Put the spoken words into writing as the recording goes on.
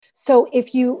So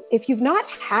if you've not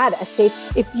had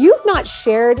if you've not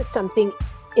shared something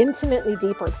intimately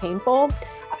deep or painful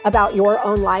about your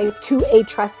own life to a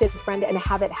trusted friend and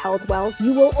have it held well,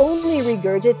 you will only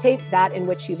regurgitate that in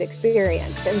which you've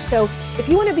experienced. And so if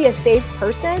you want to be a safe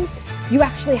person, you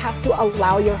actually have to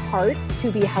allow your heart to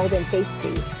be held in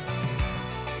safety.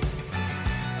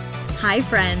 Hi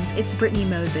friends, it's Brittany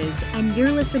Moses, and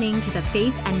you're listening to the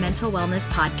Faith and Mental Wellness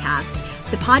Podcast,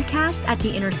 the podcast at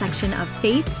the intersection of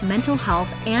faith, mental health,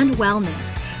 and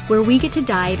wellness, where we get to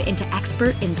dive into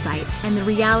expert insights and the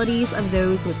realities of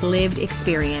those with lived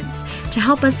experience to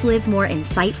help us live more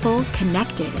insightful,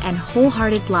 connected, and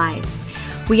wholehearted lives.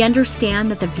 We understand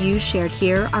that the views shared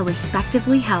here are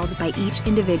respectively held by each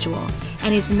individual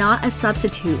and is not a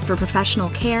substitute for professional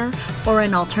care or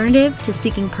an alternative to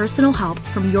seeking personal help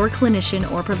from your clinician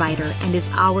or provider, and is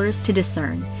ours to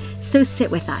discern. So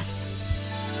sit with us.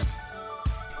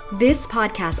 This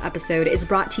podcast episode is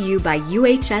brought to you by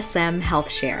UHSM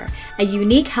HealthShare, a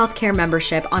unique healthcare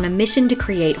membership on a mission to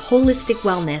create holistic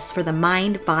wellness for the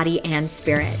mind, body, and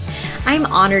spirit. I'm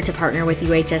honored to partner with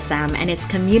UHSM and its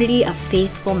community of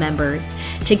faithful members.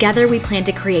 Together, we plan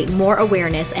to create more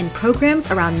awareness and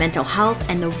programs around mental health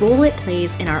and the role it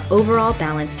plays in our overall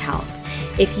balanced health.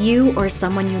 If you or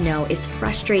someone you know is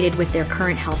frustrated with their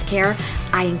current healthcare,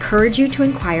 I encourage you to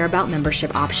inquire about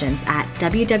membership options at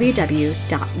www.uhsm.com.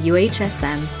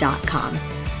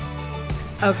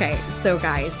 Okay, so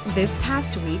guys, this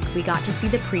past week we got to see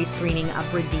the pre-screening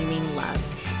of Redeeming Love,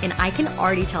 and I can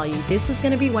already tell you this is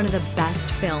going to be one of the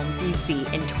best films you see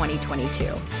in 2022.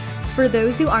 For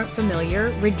those who aren't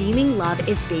familiar, Redeeming Love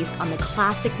is based on the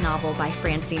classic novel by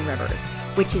Francine Rivers,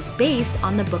 which is based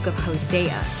on the book of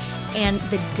Hosea, and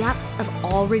the depths of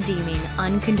all redeeming,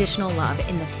 unconditional love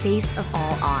in the face of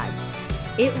all odds.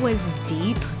 It was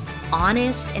deep,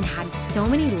 honest, and had so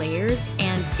many layers,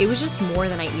 and it was just more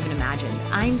than I even imagined.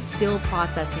 I'm still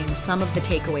processing some of the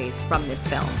takeaways from this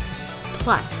film.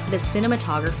 Plus, the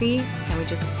cinematography, can we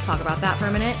just talk about that for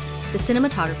a minute? The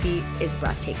cinematography is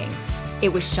breathtaking.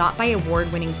 It was shot by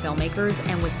award-winning filmmakers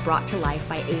and was brought to life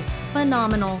by a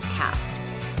phenomenal cast.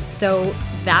 So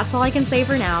that's all I can say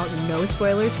for now. No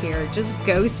spoilers here. Just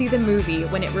go see the movie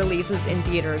when it releases in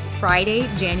theaters Friday,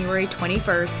 January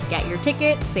 21st. Get your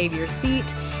ticket, save your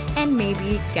seat, and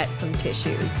maybe get some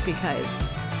tissues because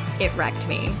it wrecked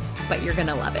me, but you're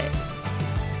gonna love it.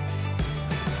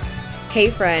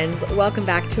 Hey friends, welcome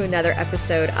back to another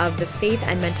episode of the Faith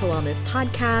and Mental Wellness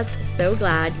Podcast. So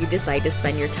glad you decided to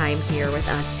spend your time here with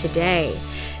us today.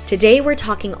 Today we're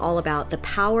talking all about the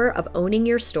power of owning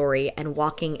your story and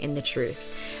walking in the truth.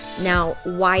 Now,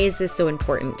 why is this so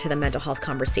important to the mental health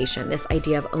conversation, this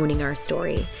idea of owning our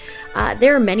story?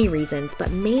 There are many reasons,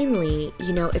 but mainly,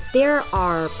 if there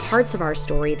are parts of our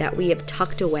story that we have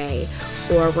tucked away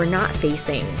or we're not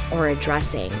facing or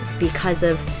addressing because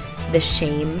of the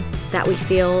shame that we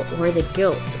feel, or the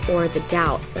guilt, or the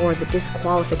doubt, or the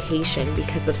disqualification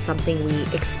because of something we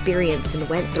experienced and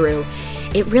went through,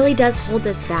 it really does hold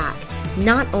us back,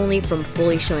 not only from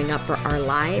fully showing up for our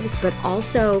lives, but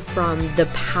also from the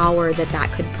power that that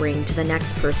could bring to the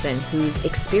next person who's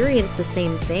experienced the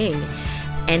same thing,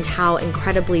 and how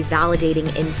incredibly validating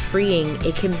and freeing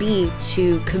it can be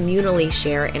to communally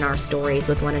share in our stories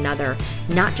with one another,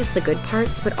 not just the good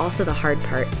parts, but also the hard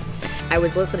parts. I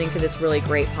was listening to this really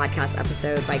great podcast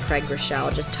episode by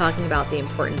Garcia, just talking about the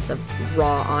importance of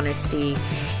raw honesty.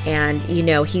 And,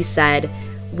 he said,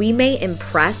 we may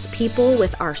impress people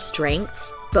with our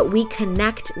strengths, but we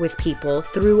connect with people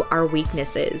through our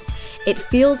weaknesses. It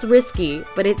feels risky,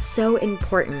 but it's so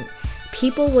important.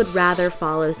 People would rather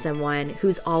follow someone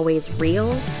who's always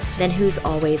real than who's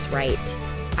always right.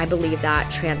 I believe that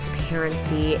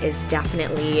transparency is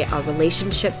definitely a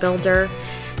relationship builder,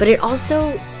 but it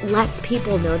also lets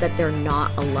people know that they're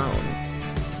not alone,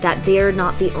 that they're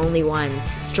not the only ones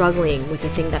struggling with the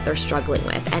thing that they're struggling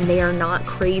with, and they are not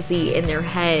crazy in their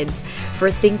heads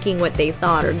for thinking what they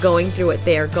thought or going through what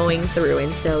they are going through.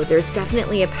 And so there's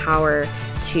definitely a power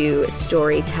to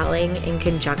storytelling in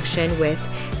conjunction with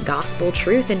gospel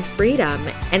truth and freedom.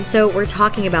 And so we're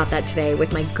talking about that today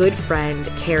with my good friend,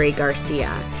 Karrie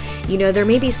Garcia. There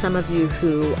may be some of you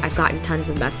who I've gotten tons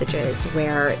of messages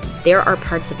where there are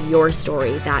parts of your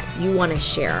story that you want to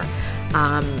share,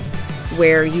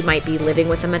 where you might be living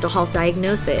with a mental health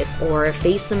diagnosis or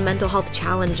face some mental health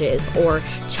challenges or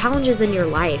challenges in your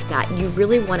life that you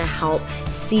really want to help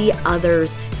see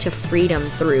others to freedom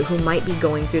through who might be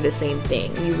going through the same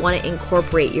thing. You want to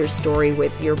incorporate your story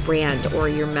with your brand or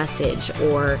your message,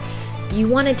 or you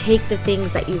want to take the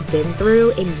things that you've been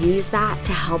through and use that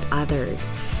to help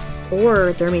others.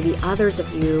 Or there may be others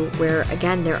of you where,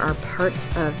 again, there are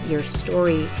parts of your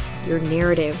story, your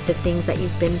narrative, the things that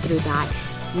you've been through that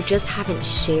you just haven't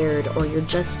shared, or you're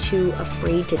just too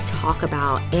afraid to talk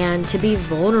about and to be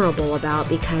vulnerable about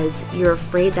because you're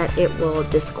afraid that it will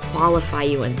disqualify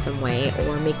you in some way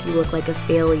or make you look like a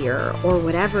failure or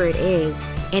whatever it is.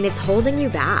 And it's holding you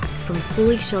back from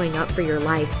fully showing up for your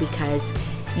life because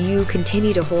you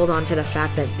continue to hold on to the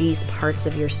fact that these parts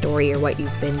of your story or what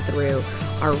you've been through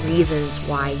are reasons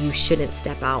why you shouldn't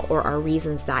step out, or are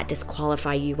reasons that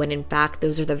disqualify you, when in fact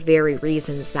those are the very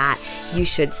reasons that you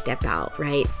should step out,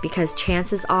 right? Because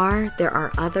chances are there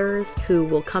are others who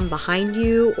will come behind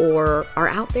you or are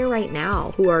out there right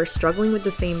now who are struggling with the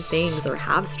same things or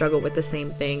have struggled with the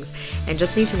same things and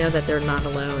just need to know that they're not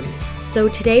alone. So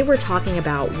today we're talking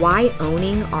about why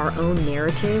owning our own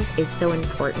narrative is so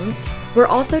important. We're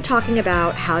also talking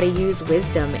about how to use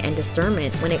wisdom and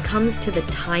discernment when it comes to the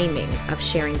timing of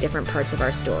sharing different parts of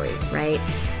our story, right?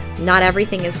 Not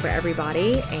everything is for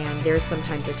everybody, and there's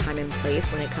sometimes a time and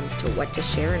place when it comes to what to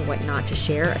share and what not to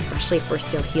share, especially if we're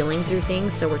still healing through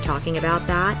things, so we're talking about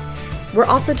that. We're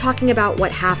also talking about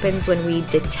what happens when we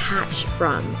detach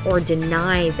from or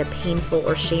deny the painful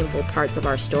or shameful parts of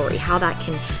our story, how that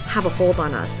can have a hold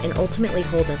on us and ultimately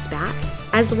hold us back,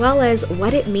 as well as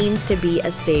what it means to be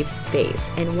a safe space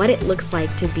and what it looks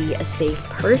like to be a safe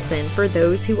person for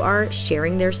those who are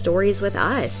sharing their stories with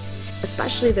us,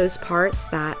 especially those parts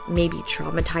that may be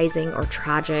traumatizing or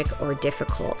tragic or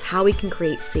difficult, how we can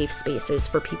create safe spaces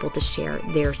for people to share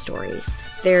their stories.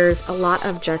 There's a lot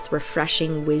of just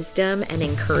refreshing wisdom and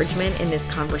encouragement in this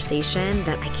conversation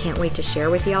that I can't wait to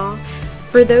share with y'all.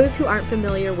 For those who aren't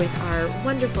familiar with our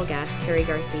wonderful guest, Karrie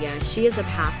Garcia, she is a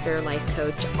pastor, life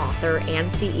coach, author, and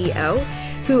CEO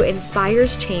who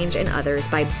inspires change in others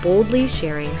by boldly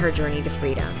sharing her journey to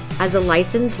freedom. As a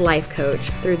licensed life coach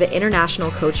through the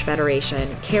International Coach Federation,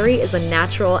 Karrie is a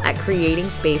natural at creating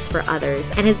space for others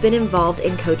and has been involved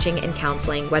in coaching and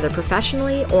counseling, whether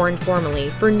professionally or informally,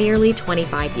 for nearly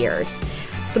 25 years.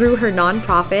 Through her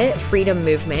nonprofit, Freedom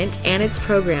Movement, and its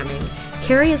programming,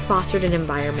 Karrie has fostered an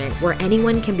environment where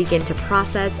anyone can begin to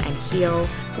process and heal,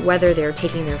 whether they're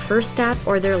taking their first step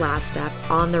or their last step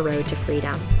on the road to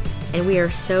freedom. And we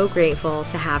are so grateful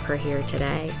to have her here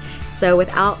today. So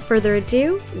without further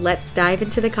ado, let's dive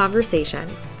into the conversation.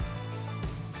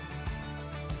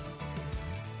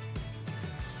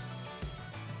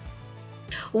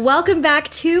 Welcome back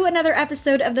to another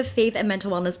episode of the Faith and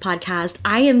Mental Wellness Podcast.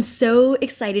 I am so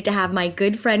excited to have my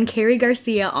good friend Karrie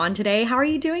Garcia on today. How are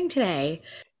you doing today?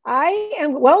 I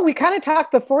am, well, we kind of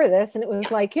talked before this and it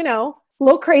was like, a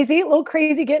little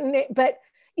crazy getting it. But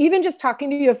even just talking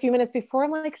to you a few minutes before,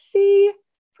 I'm like, see,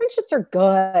 friendships are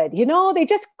good. They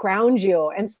just ground you.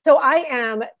 And so I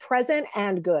am present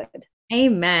and good.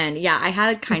 Amen. Yeah, I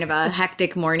had kind of a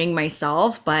hectic morning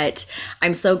myself, but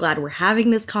I'm so glad we're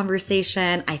having this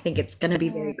conversation. I think it's going to be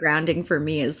very grounding for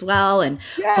me as well, and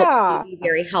hopefully be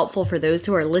very helpful for those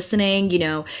who are listening.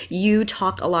 You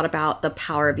talk a lot about the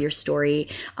power of your story,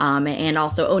 and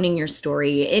also owning your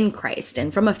story in Christ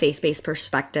and from a faith-based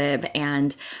perspective.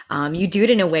 And you do it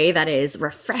in a way that is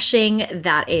refreshing,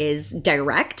 that is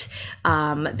direct,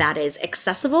 that is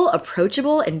accessible,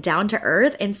 approachable, and down to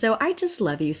earth. And so I just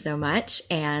love you so much.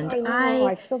 And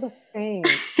I feel the same.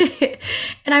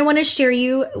 And I want to share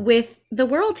you with the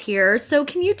world here. So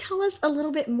can you tell us a little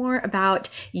bit more about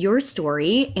your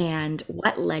story and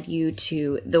what led you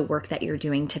to the work that you're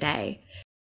doing today?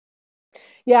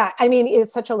 Yeah,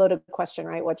 it's such a loaded question,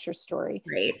 right? What's your story?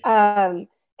 Right.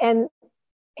 And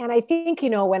I think,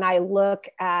 when I look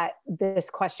at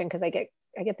this question, because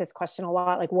I get this question a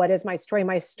lot, like, what is my story?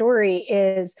 My story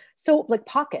is so like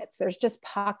pockets. There's just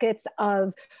pockets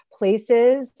of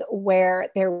places where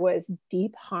there was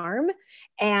deep harm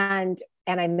and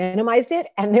I minimized it.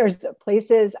 And there's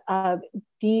places of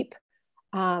deep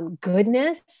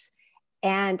goodness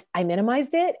and I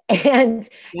minimized it. And,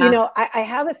 I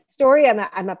have a story.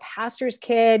 I'm a pastor's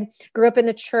kid, grew up in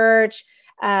the church,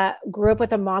 grew up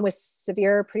with a mom with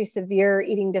pretty severe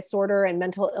eating disorder and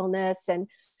mental illness. And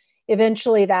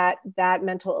eventually that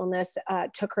mental illness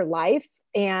took her life.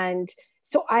 And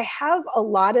so I have a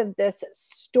lot of this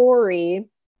story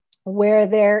where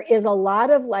there is a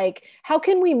lot of like, how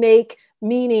can we make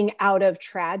meaning out of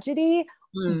tragedy?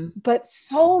 But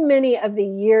so many of the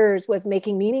years was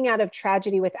making meaning out of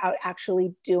tragedy without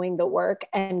actually doing the work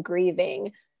and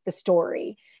grieving the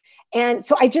story. And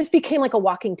so I just became like a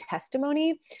walking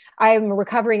testimony. I'm a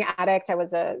recovering addict. I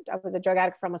was a drug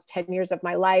addict for almost 10 years of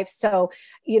my life. So,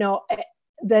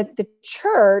 the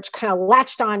church kind of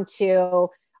latched on to,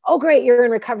 oh, great, you're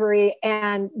in recovery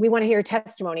and we want to hear your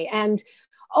testimony. And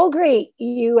oh, great,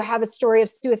 you have a story of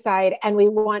suicide and we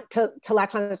want to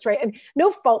latch on to the story. And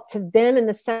no fault to them in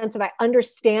the sense of I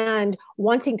understand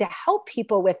wanting to help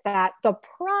people with that. The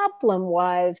problem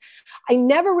was I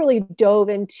never really dove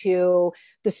into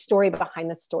the story behind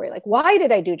the story. Like, why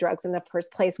did I do drugs in the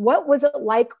first place? What was it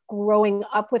like growing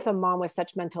up with a mom with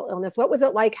such mental illness? What was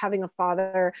it like having a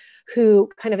father who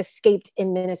kind of escaped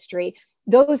in ministry?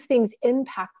 Those things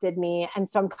impacted me. And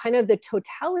so I'm kind of the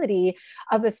totality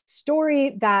of a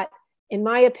story that, in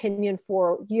my opinion,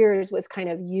 for years was kind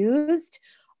of used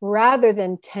rather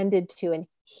than tended to and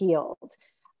healed,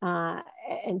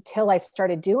 until I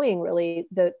started doing really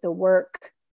the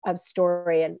work of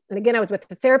story. And again, I was with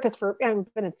the therapist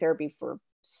I've been in therapy for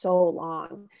so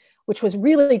long, which was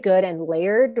really good and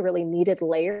layered, really needed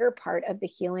layer part of the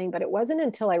healing. But it wasn't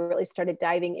until I really started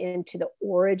diving into the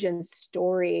origin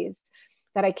stories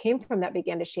that I came from that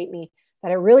began to shape me,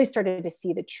 that I really started to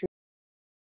see the truth,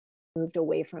 moved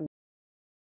away from.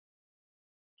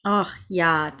 Oh,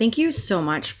 yeah. Thank you so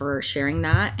much for sharing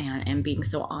that and being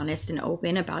so honest and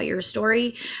open about your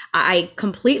story. I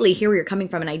completely hear where you're coming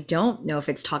from, and I don't know if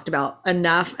it's talked about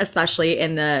enough, especially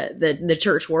in the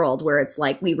church world, where it's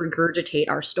like we regurgitate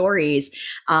our stories.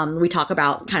 We talk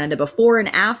about kind of the before and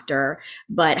after,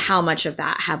 but how much of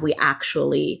that have we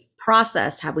actually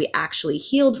processed? Have we actually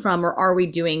healed from, or are we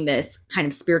doing this kind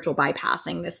of spiritual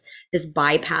bypassing, this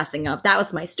bypassing of that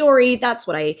was my story, that's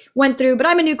what I went through, but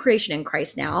I'm a new creation in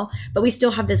Christ now. But we still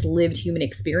have this lived human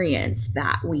experience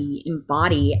that we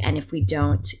embody, and if we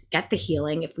don't get the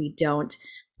healing, if we don't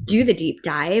do the deep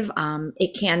dive,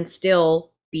 it can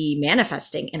still be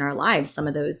manifesting in our lives, some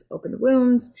of those open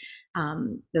wounds,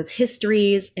 those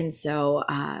histories. And so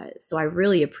I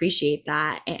really appreciate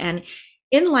that. And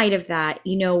in light of that,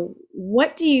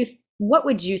 what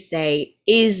would you say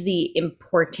is the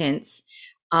importance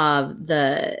of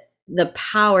the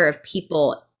power of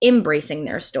people embracing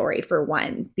their story, for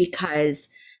one? Because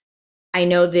I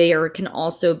know there can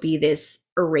also be this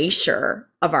erasure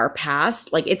of our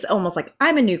past. Like, it's almost like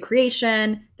I'm a new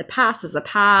creation. The past is the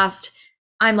past.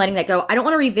 I'm letting that go. I don't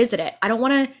want to revisit it. I don't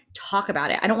want to talk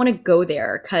about it. I don't want to go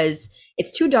there because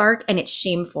it's too dark and it's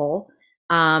shameful.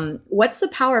 What's the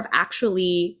power of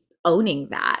actually owning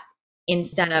that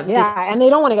instead of and they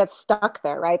don't want to get stuck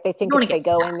there, right? They think if they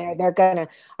go in there,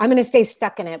 I'm going to stay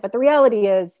stuck in it. But the reality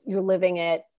is you're living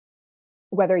it,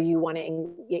 whether you're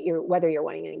wanting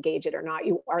to engage it or not,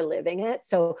 you are living it.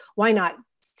 So why not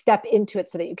step into it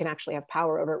so that you can actually have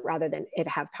power over it rather than it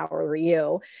have power over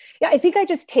you? Yeah, I think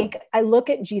I look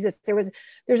at Jesus. There's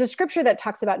a scripture that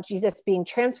talks about Jesus being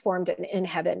transformed in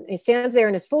heaven. He stands there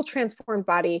in his full transformed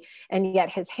body, and yet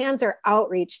his hands are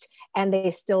outreached and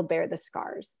they still bear the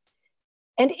scars.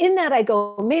 And in that I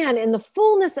go, man, in the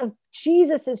fullness of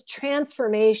Jesus's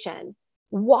transformation,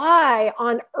 why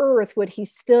on earth would he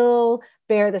still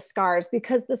bear the scars?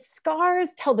 Because the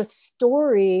scars tell the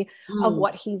story of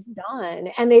what he's done.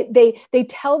 And they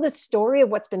tell the story of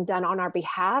what's been done on our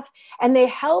behalf. And they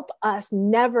help us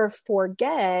never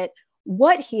forget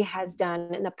what he has done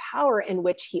and the power in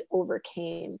which he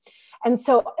overcame. And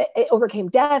so it overcame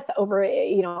death,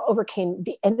 overcame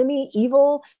the enemy,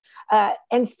 evil.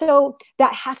 And so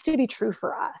that has to be true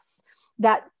for us.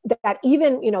 That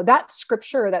even, that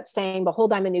scripture that's saying,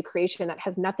 behold, I'm a new creation, that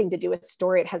has nothing to do with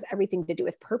story. It has everything to do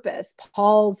with purpose.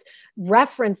 Paul's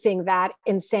referencing that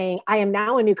in saying, I am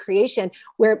now a new creation,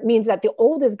 where it means that the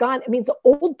old is gone. It means the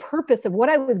old purpose of what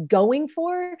I was going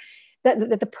for,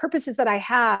 that the purposes that I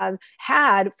have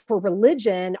had for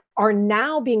religion are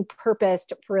now being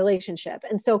purposed for relationship.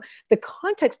 And so the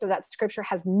context of that scripture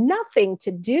has nothing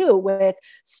to do with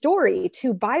story.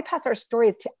 To bypass our story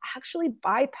is to actually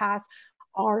bypass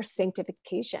our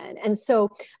sanctification. And so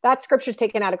that scripture is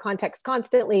taken out of context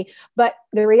constantly. But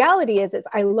the reality is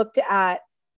I looked at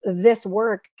this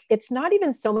work, it's not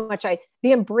even so much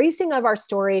the embracing of our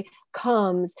story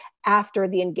comes after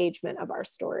the engagement of our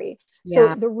story. So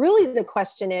the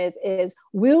question is,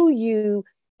 will you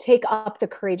take up the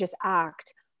courageous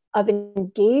act of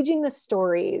engaging the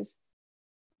stories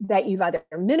that you've either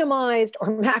minimized or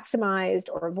maximized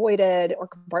or avoided or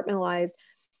compartmentalized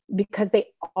because they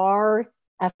are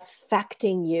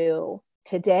affecting you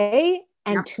today,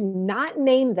 and to not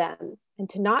name them and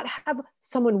to not have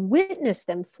someone witness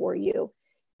them for you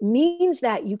means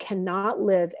that you cannot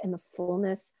live in the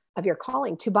fullness of your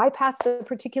calling. To bypass the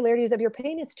particularities of your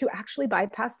pain is to actually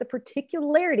bypass the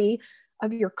particularity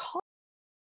of your calling.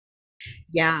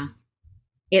 Yeah.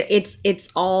 It's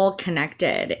all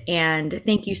connected. And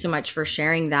thank you so much for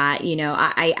sharing that.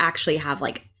 I actually have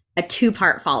like a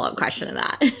two-part follow-up question to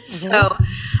that. Mhm. So,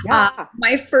 Yeah.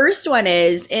 my first one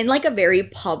is in like a very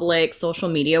public social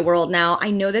media world now,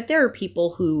 I know that there are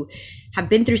people who have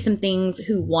been through some things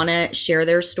who want to share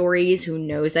their stories, who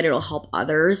knows that it'll help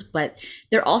others, but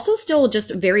they're also still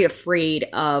just very afraid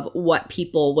of what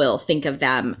people will think of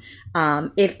them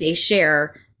if they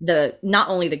share the not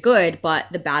only the good, but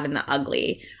the bad and the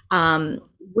ugly.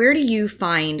 Where do you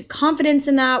find confidence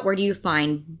in that? Where do you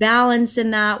find balance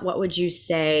in that? What would you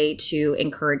say to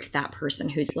encourage that person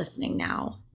who's listening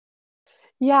now?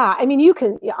 Yeah, I mean, you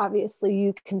can yeah, obviously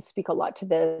you can speak a lot to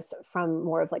this from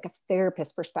more of like a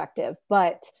therapist perspective,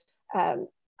 but um,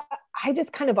 I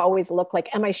just kind of always look like,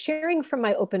 am I sharing from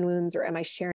my open wounds or am I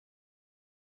sharing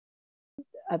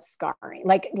of scarring?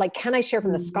 Like, can I share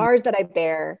from the Mhm. scars that I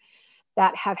bear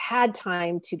that have had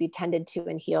time to be tended to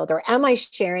and healed, or am I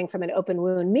sharing from an open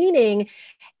wound? Meaning,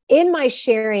 in my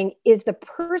sharing, is the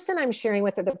person I'm sharing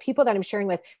with or the people that I'm sharing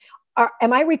with,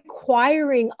 am I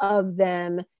requiring of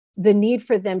them the need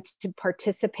for them to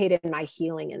participate in my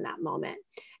healing in that moment?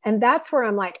 And that's where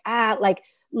I'm like, like,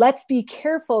 let's be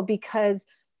careful because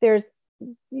there's,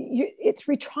 it's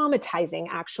re-traumatizing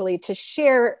actually to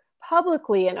share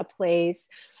publicly in a place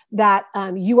that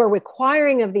you are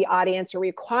requiring of the audience or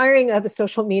requiring of the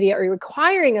social media or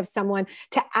requiring of someone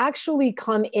to actually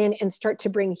come in and start to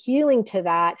bring healing to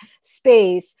that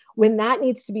space when that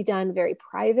needs to be done very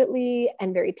privately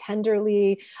and very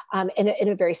tenderly in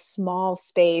a very small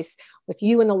space with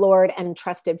you and the Lord and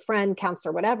trusted friend,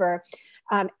 counselor, whatever.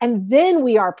 And then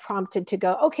we are prompted to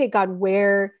go, okay, God,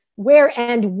 where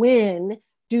and when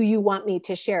do you want me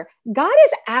to share? God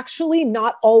is actually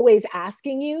not always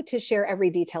asking you to share every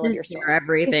detail of Just your share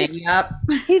story. everything. Yep.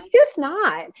 He's just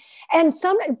not. And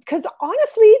because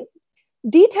honestly,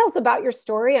 details about your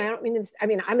story, and I don't mean this, I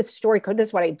mean, I'm a story coach, this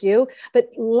is what I do, but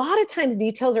a lot of times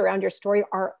details around your story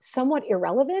are somewhat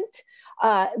irrelevant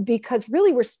because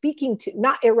really we're speaking to,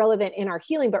 not irrelevant in our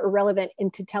healing, but irrelevant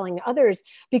into telling others,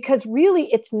 because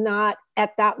really it's not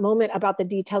at that moment about the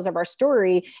details of our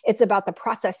story. It's about the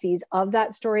processes of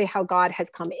that story, how God has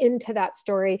come into that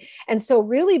story. And so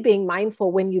really being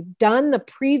mindful when you've done the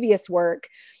previous work,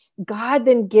 God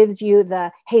then gives you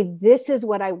the, hey, this is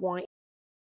what I want,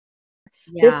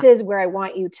 Yeah. this is where I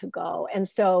want you to go. And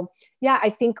so, yeah,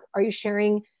 I think, are you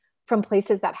sharing from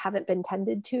places that haven't been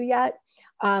tended to yet?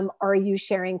 Are you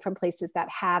sharing from places that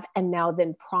have, and now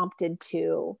then prompted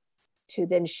to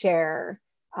then share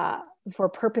for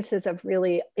purposes of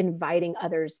really inviting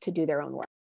others to do their own work?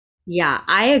 Yeah,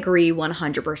 I agree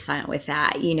 100% with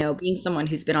that. You know, being someone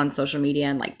who's been on social media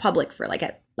and like public for like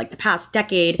the past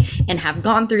decade and have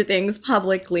gone through things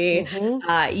publicly,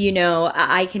 Mm-hmm. you know,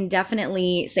 I can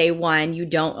definitely say one, you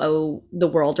don't owe the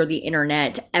world or the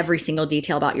internet every single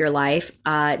detail about your life.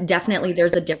 Definitely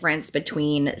there's a difference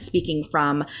between speaking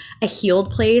from a healed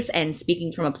place and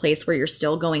speaking from a place where you're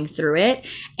still going through it.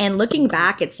 And looking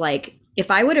back, it's like if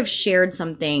I would have shared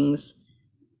some things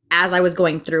as I was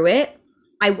going through it,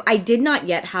 I did not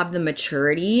yet have the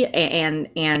maturity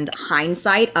and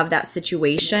hindsight of that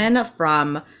situation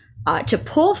from to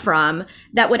pull from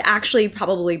that would actually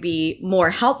probably be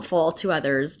more helpful to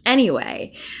others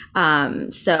anyway.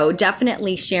 So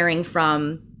definitely sharing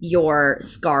from your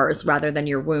scars rather than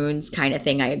your wounds kind of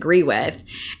thing I agree with.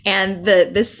 And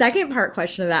the second part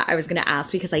question of that I was going to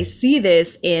ask because I see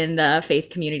this in the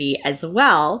faith community as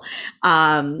well.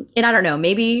 And I don't know,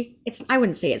 maybe it's I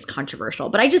wouldn't say it's controversial,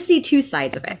 but I just see two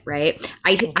sides of it, right?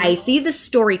 I Mm-hmm. see the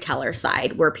storyteller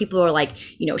side where people are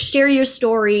like, you know, share your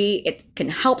story, it can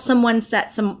help someone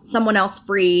set someone else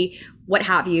free, what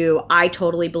have you. I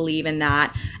totally believe in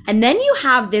that. And then you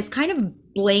have this kind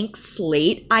of blank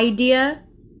slate idea.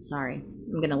 Sorry,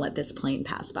 I'm going to let this plane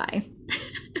pass by.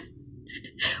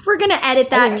 We're going to edit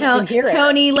I that, didn't even hear it.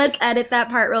 Tony. Let's edit that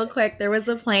part real quick. There was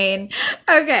a plane.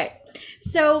 Okay.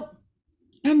 So,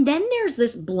 and then there's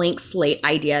this blank slate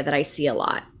idea that I see a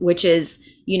lot, which is,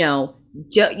 you know,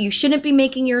 you shouldn't be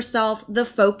making yourself the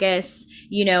focus.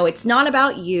 You know, it's not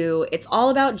about you. It's all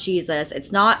about Jesus.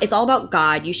 It's all about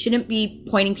God. You shouldn't be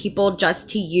pointing people just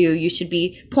to you. You should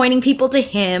be pointing people to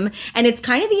him. And it's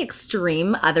kind of the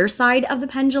extreme other side of the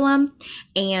pendulum.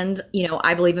 And, you know,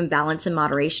 I believe in balance and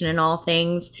moderation in all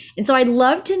things. And so I'd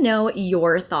love to know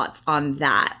your thoughts on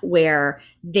that, where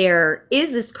there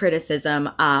is this criticism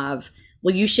of,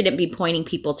 well, you shouldn't be pointing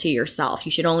people to yourself.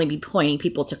 You should only be pointing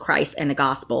people to Christ and the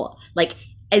gospel. Like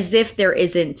as if there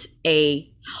isn't a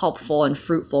helpful and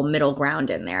fruitful middle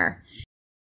ground in there.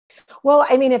 Well,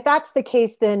 I mean, if that's the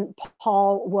case, then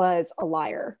Paul was a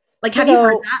liar. Like, have you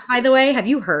heard So, that, by the way? Have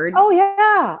you heard? oh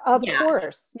yeah, of Yeah.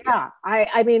 course, yeah.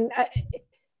 I mean,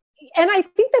 And I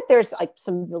think that there's like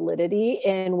some validity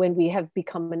in when we have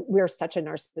become, we're such a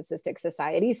narcissistic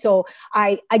society. So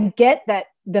I get that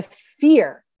the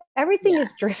fear, everything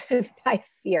is driven by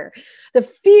fear. The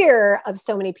fear of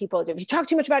so many people is if you talk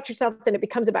too much about yourself, then it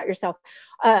becomes about yourself.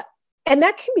 And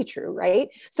that can be true, right?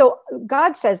 So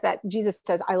God says that, Jesus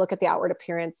says, I look at the outward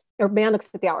appearance, or man looks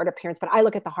at the outward appearance, but I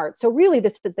look at the heart. So really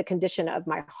this is the condition of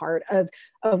my heart, of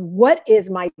what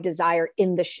is my desire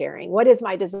in the sharing? What is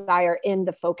my desire in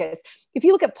the focus? If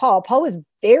you look at Paul was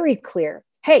very clear.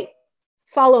 Hey,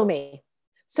 follow me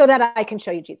so that I can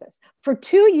show you Jesus. For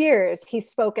 2 years, he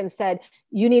spoke and said,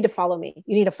 you need to follow me.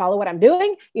 You need to follow what I'm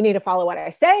doing. You need to follow what I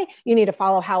say. You need to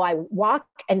follow how I walk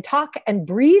and talk and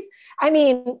breathe. I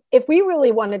mean, if we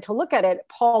really wanted to look at it,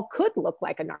 Paul could look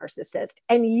like a narcissist.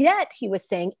 And yet he was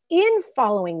saying, in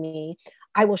following me,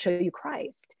 I will show you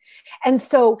Christ. And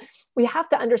so we have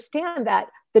to understand that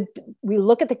we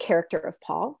look at the character of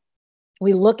Paul.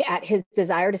 We look at his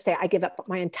desire to say, I give up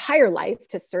my entire life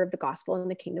to serve the gospel and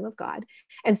the kingdom of God.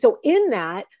 And so in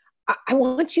that, I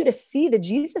want you to see the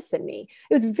Jesus in me.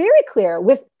 It was very clear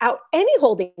without any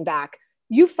holding back.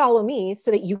 You follow me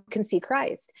so that you can see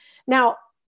Christ. Now,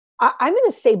 I'm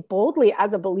going to say boldly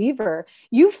as a believer,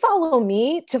 you follow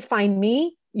me to find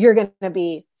me, you're going to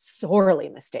be sorely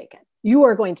mistaken. You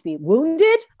are going to be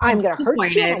wounded. I'm going to hurt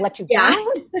you and I'll let you down.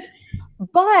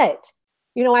 But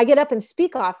I get up and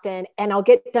speak often, and I'll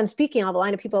get done speaking. I'll have a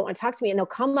line of people that want to talk to me, and they'll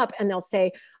come up and they'll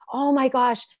say, oh my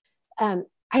gosh, I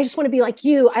just want to be like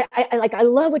you. I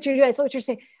love what you're doing. I love what you're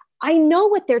saying. I know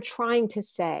what they're trying to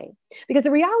say, because the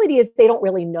reality is they don't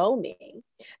really know me.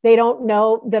 They don't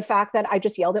know the fact that I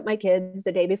just yelled at my kids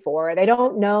the day before. They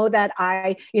don't know that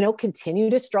I, continue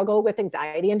to struggle with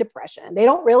anxiety and depression. They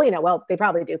don't really know. Well, they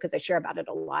probably do, because I share about it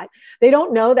a lot. They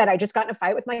don't know that I just got in a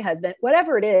fight with my husband,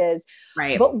 whatever it is.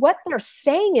 Right. But what they're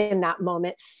saying in that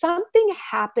moment, something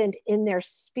happened in their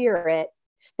spirit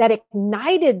that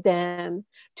ignited them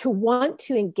to want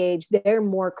to engage their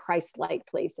more Christ-like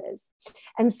places.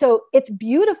 And so it's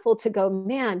beautiful to go,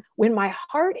 man, when my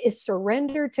heart is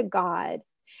surrendered to God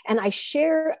and I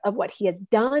share of what he has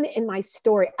done in my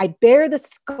story, I bear the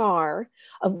scar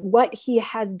of what he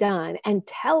has done and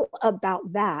tell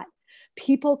about that.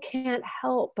 People can't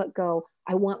help but go,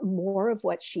 I want more of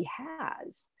what she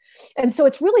has. And so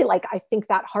it's really like, I think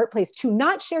that heart place to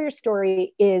not share your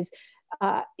story is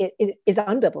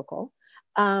unbiblical.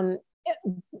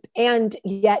 And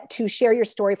yet to share your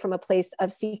story from a place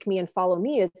of seek me and follow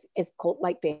me is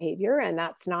cult-like behavior. And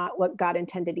that's not what God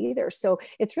intended either. So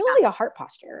it's really a heart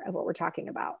posture of what we're talking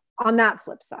about on that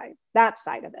flip side, that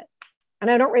side of it. And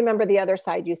I don't remember the other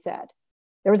side you said.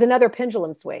 There was another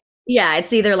pendulum swing. Yeah,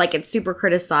 it's either like it's super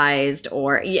criticized,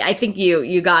 or I think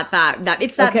you got that.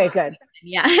 It's that. Okay, good.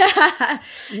 Yeah.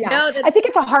 Yeah. No, I think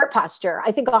it's a heart posture.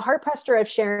 I think a heart posture of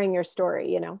sharing your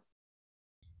story,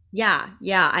 Yeah,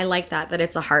 I like that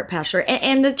it's a heart posture.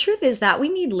 And the truth is that we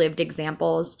need lived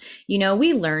examples.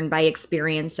 We learn by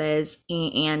experiences,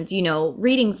 and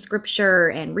reading scripture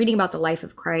and reading about the life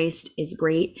of Christ is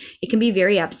great. It can be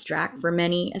very abstract for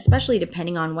many, especially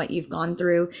depending on what you've gone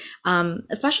through,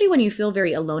 especially when you feel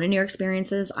very alone in your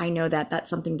experiences. I know that that's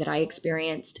something that I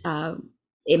experienced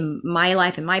in my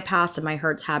life, in my past, and my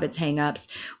hurts, habits, hangups,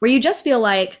 where you just feel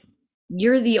like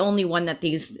you're the only one that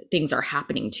these things are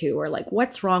happening to, or like,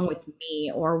 what's wrong with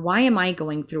me, or why am I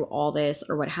going through all this,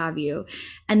 or what have you.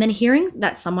 And then hearing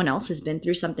that someone else has been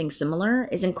through something similar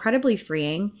is incredibly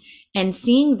freeing. And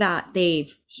seeing that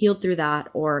they've healed through that,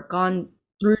 or gone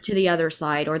through to the other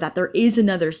side, or that there is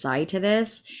another side to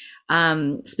this.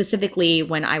 Specifically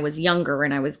when I was younger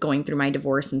and I was going through my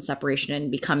divorce and separation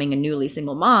and becoming a newly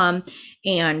single mom,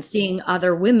 and seeing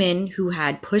other women who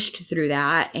had pushed through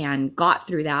that and got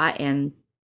through that, and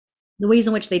the ways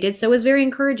in which they did so was very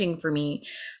encouraging for me.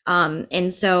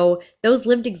 And so those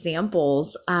lived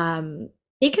examples,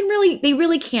 they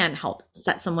really can help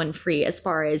set someone free as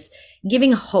far as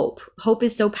giving hope. Hope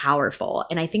is so powerful.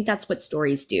 And I think that's what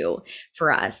stories do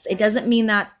for us. It doesn't mean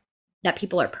that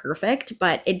people are perfect,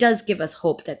 but it does give us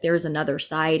hope that there's another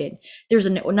side, and there's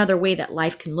another way that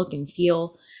life can look and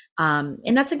feel.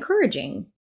 And that's encouraging.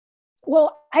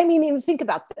 Well, I mean, even think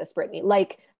about this, Brittany,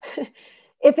 like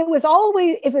if it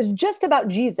was just about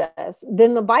Jesus,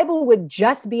 then the Bible would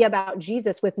just be about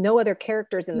Jesus with no other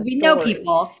characters in the story. We know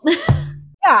people.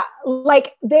 Yeah,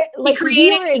 he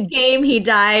created, he came, he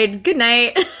died. Good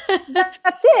night.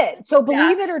 That's it. So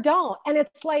believe it or don't. And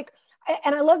it's like,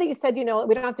 and I love that you said, we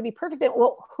don't have to be perfect.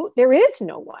 Well, there is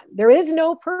no one. There is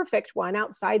no perfect one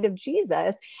outside of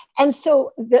Jesus. And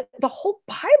so the whole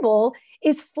Bible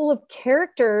is full of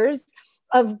characters,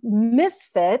 of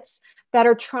misfits that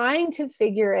are trying to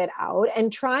figure it out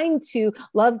and trying to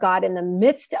love God in the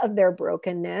midst of their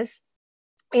brokenness.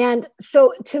 And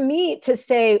so to me, to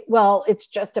say, well, it's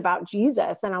just about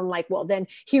Jesus. And I'm like, well, then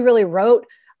he really wrote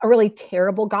a really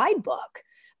terrible guidebook,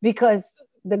 because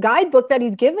the guidebook that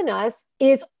he's given us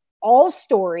is all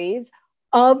stories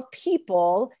of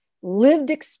people,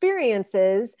 lived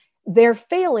experiences, their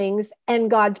failings, and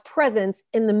God's presence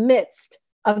in the midst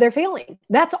of their failing.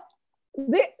 That's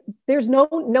there's no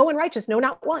one righteous, no,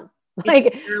 not one.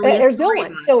 Like there's no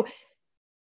one. So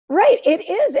right, it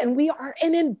is. And we are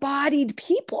an embodied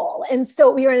people. And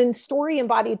so we are an story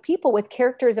embodied people with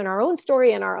characters in our own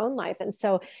story and our own life. And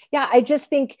so, yeah, I just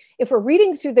think if we're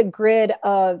reading through the grid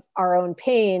of our own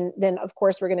pain, then of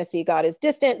course we're going to see God as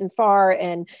distant and far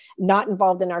and not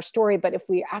involved in our story. But if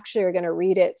we actually are going to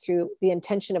read it through the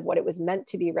intention of what it was meant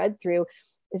to be read through,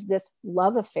 is this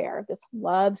love affair, this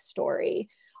love story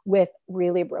with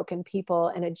really broken people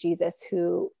and a Jesus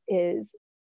who is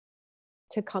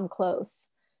to come close.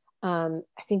 I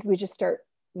think we just start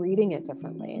reading it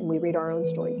differently, and we read our own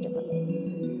stories differently.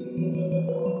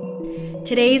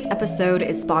 Today's episode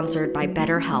is sponsored by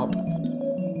BetterHelp.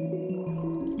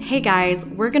 Hey guys,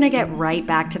 we're going to get right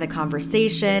back to the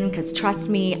conversation because trust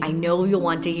me, I know you'll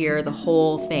want to hear the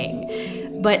whole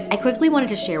thing. But I quickly wanted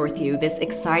to share with you this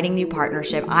exciting new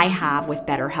partnership I have with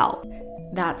BetterHelp.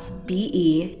 That's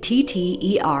BetterHelp.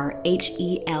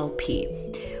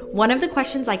 One of the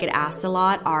questions I get asked a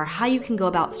lot are how you can go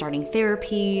about starting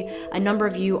therapy. A number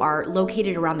of you are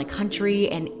located around the country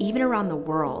and even around the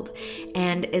world.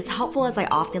 And as helpful as I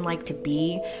often like to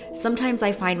be, sometimes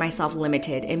I find myself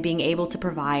limited in being able to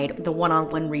provide the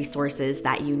one-on-one resources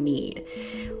that you need.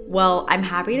 Well, I'm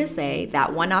happy to say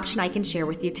that one option I can share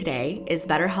with you today is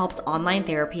BetterHelp's online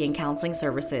therapy and counseling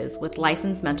services with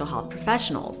licensed mental health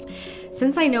professionals.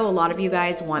 Since I know a lot of you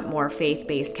guys want more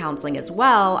faith-based counseling as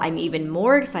well, I'm even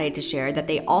more excited to share that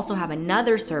they also have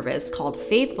another service called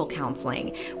Faithful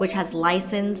Counseling, which has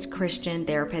licensed Christian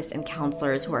therapists and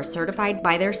counselors who are certified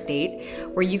by their state,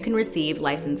 where you can receive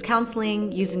licensed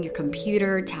counseling using your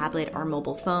computer, tablet, or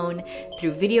mobile phone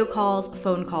through video calls,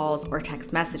 phone calls, or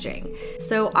text messaging.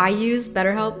 So I use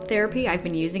BetterHelp Therapy. I've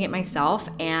been using it myself,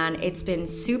 and it's been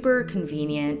super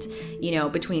convenient,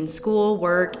 between school,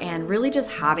 work, and really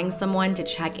just having someone to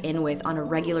check in with on a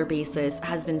regular basis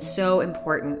has been so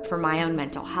important for my own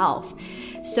mental health.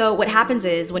 So what happens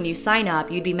is when you sign up,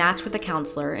 you'd be matched with a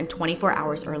counselor in 24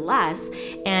 hours or less,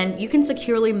 and you can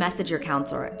securely message your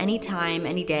counselor anytime,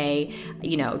 any day,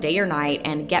 day or night,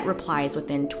 and get replies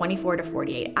within 24 to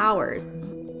 48 hours.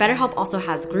 BetterHelp also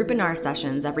has group-inar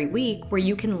sessions every week where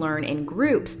you can learn in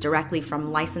groups directly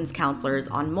from licensed counselors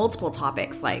on multiple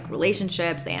topics like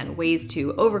relationships and ways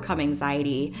to overcome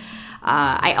anxiety.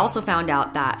 I also found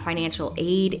out that financial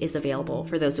aid is available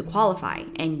for those who qualify,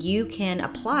 and you can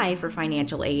apply for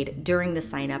financial aid during the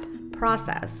sign-up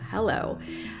process. Hello.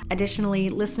 Additionally,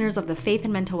 listeners of the Faith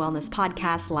and Mental Wellness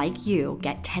podcast like you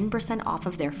get 10% off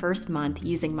of their first month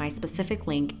using my specific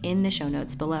link in the show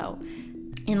notes below.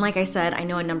 And like I said, I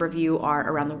know a number of you are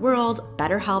around the world.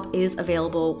 BetterHelp is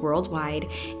available worldwide.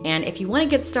 And if you want to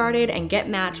get started and get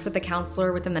matched with a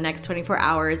counselor within the next 24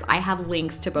 hours, I have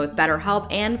links to both BetterHelp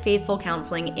and Faithful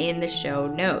Counseling in the show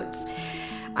notes.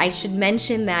 I should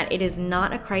mention that it is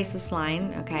not a crisis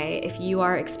line, okay? If you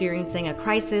are experiencing a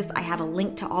crisis, I have a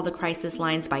link to all the crisis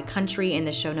lines by country in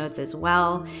the show notes as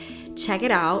well. Check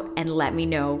it out and let me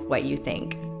know what you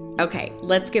think. Okay,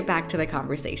 let's get back to the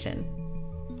conversation.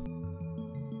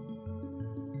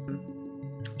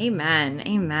 Amen.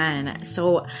 Amen.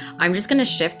 So I'm just going to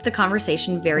shift the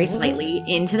conversation very slightly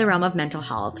into the realm of mental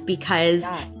health because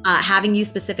having you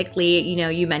specifically,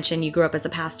 you mentioned you grew up as a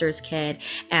pastor's kid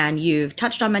and you've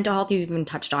touched on mental health. You've even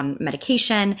touched on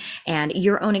medication and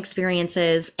your own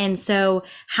experiences. And so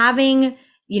having,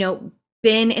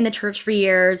 been in the church for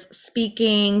years,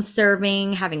 speaking,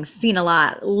 serving, having seen a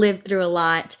lot, lived through a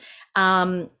lot,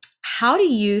 what do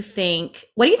you think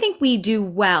we do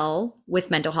well with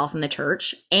mental health in the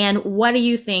church? And what do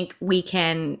you think we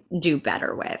can do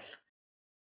better with?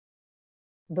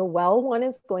 The well one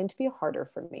is going to be harder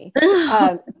for me.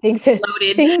 Things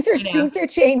are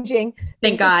changing.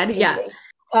 Thank God.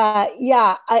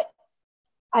 Yeah.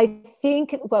 I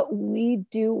think what we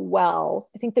do well,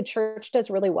 I think the church does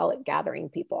really well at gathering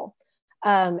people.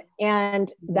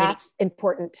 And that's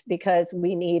important because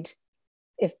we need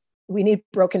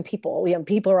broken people.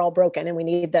 People are all broken and we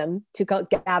need them to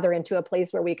gather into a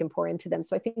place where we can pour into them.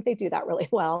 So I think they do that really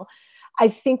well. I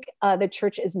think the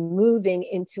church is moving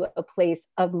into a place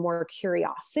of more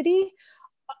curiosity,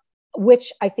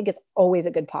 which I think is always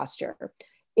a good posture.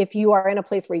 If you are in a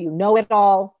place where you know it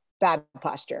all, bad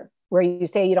posture. where you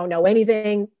say you don't know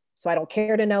anything, so I don't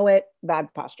care to know it.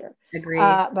 Bad posture. Agreed.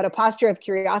 But a posture of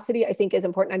curiosity, I think, is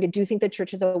important. I do think the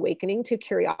church is awakening to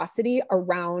curiosity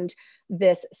around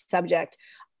this subject.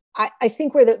 I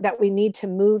think that we need to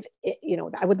move,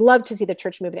 I would love to see the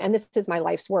church move, and this is my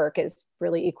life's work, is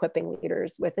really equipping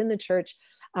leaders within the church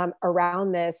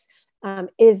around this,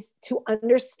 is to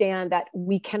understand that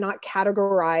we cannot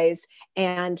categorize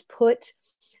and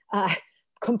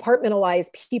compartmentalize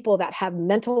people that have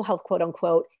mental health, quote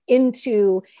unquote,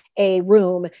 into a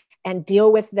room and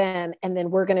deal with them. And then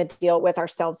we're going to deal with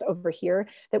ourselves over here.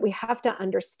 That we have to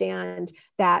understand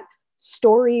that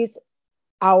stories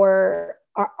are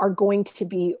going to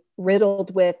be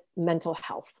riddled with mental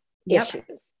health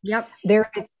issues. Yep. There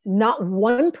is not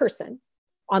one person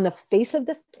on the face of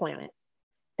this planet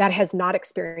that has not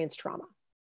experienced trauma.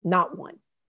 Not one.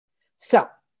 So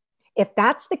if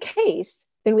that's the case,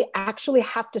 then we actually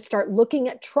have to start looking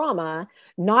at trauma,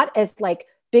 not as like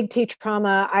big T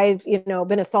trauma. I've,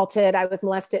 been assaulted. I was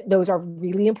molested. Those are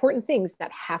really important things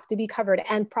that have to be covered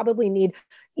and probably need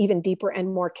even deeper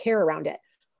and more care around it.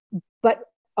 But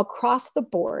across the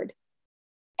board,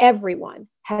 everyone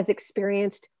has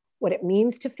experienced what it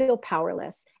means to feel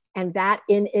powerless. And that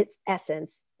in its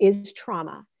essence is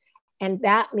trauma. And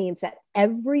that means that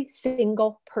every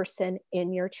single person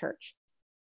in your church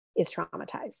is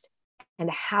traumatized. And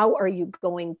how are you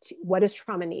what does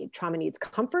trauma need? Trauma needs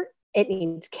comfort, it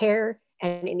needs care,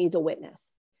 and it needs a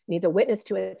witness. It needs a witness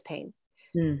to its pain.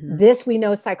 Mm-hmm. This we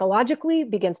know psychologically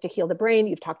begins to heal the brain.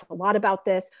 You've talked a lot about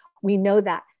this. We know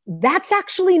that. That's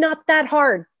actually not that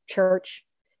hard, church.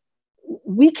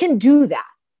 We can do that.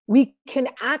 We can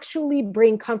actually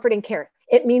bring comfort and care.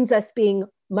 It means us being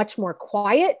much more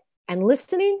quiet and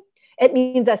listening. It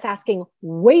means us asking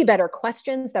way better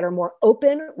questions that are more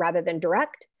open rather than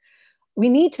direct. We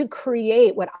need to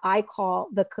create what I call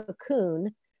the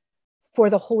cocoon for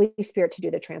the Holy Spirit to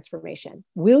do the transformation.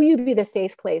 Will you be the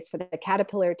safe place for the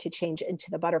caterpillar to change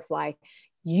into the butterfly?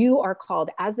 You are called,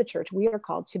 as the church, we are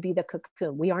called to be the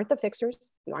cocoon. We aren't the fixers,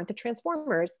 we aren't the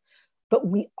transformers, but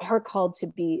we are called to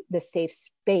be the safe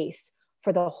space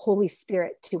for the Holy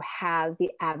Spirit to have the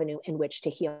avenue in which to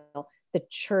heal. The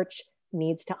church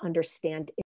needs to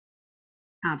understand it.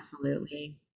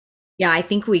 Absolutely. Yeah, I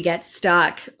think we get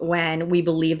stuck when we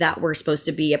believe that we're supposed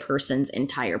to be a person's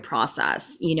entire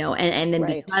process, and then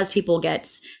right. because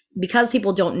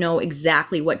people don't know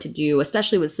exactly what to do,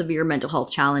 especially with severe mental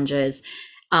health challenges,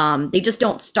 they just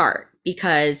don't start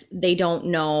because they don't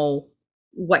know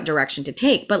what direction to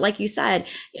take. But like you said,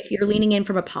 if you're leaning in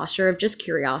from a posture of just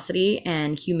curiosity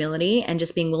and humility and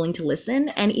just being willing to listen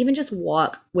and even just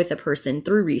walk with a person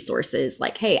through resources,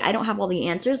 like, hey, I don't have all the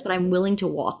answers, but I'm willing to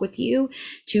walk with you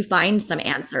to find some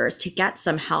answers, to get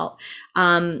some help.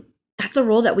 That's a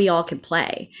role that we all can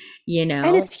play,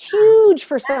 And it's huge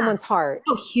for someone's heart.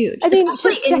 Oh, huge. I mean,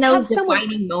 especially in those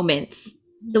defining moments.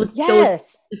 Those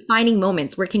defining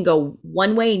moments where it can go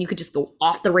one way and you could just go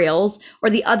off the rails, or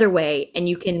the other way and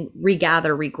you can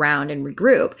regather, reground, and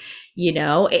regroup.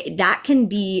 That can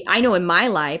be, I know in my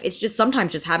life, it's just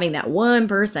sometimes just having that one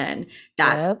person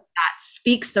that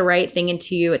speaks the right thing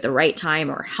into you at the right time,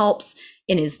 or helps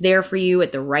and is there for you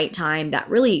at the right time, that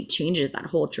really changes that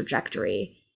whole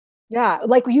trajectory. Yeah,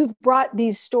 like you've brought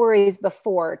these stories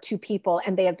before to people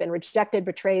and they have been rejected,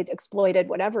 betrayed, exploited,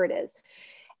 whatever it is.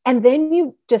 And then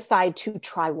you decide to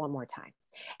try one more time.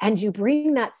 And you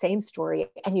bring that same story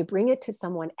and you bring it to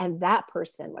someone, and that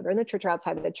person, whether in the church or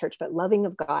outside of the church, but loving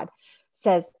of God,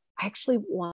 says, I actually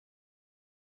want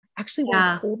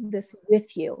to hold this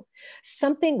with you.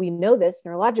 Something, we know this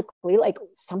neurologically, like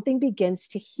something begins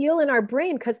to heal in our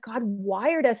brain because God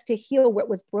wired us to heal. What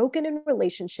was broken in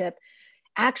relationship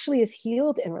actually is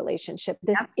healed in relationship.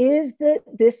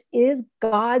 This is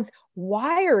God's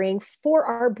wiring for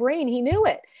our brain. He knew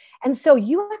it. And so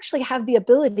you actually have the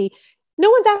ability. No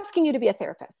one's asking you to be a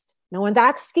therapist. No one's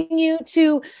asking you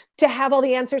to have all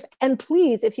the answers. And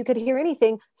please, if you could hear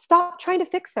anything, stop trying to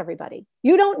fix everybody.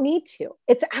 You don't need to.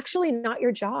 It's actually not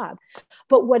your job.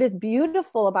 But what is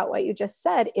beautiful about what you just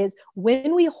said is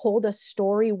when we hold a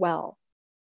story well,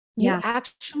 you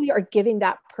actually are giving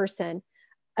that person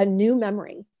a new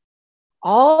memory.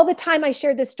 All the time I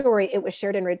shared this story, it was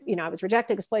shared in, I was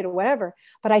rejected, exploited, whatever.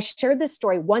 But I shared this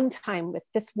story one time with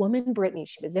this woman, Brittany.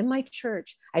 She was in my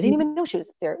church. I didn't even know she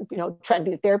was there, trying to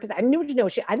be a therapist. I didn't know I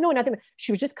didn't know nothing.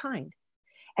 She was just kind.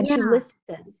 And she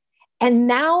listened. And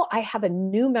now I have a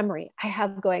new memory. I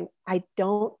have going, I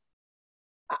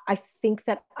think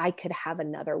that I could have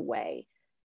another way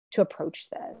to approach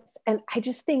this. And I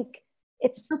just think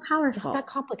it's so powerful. It's not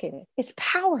complicated. It's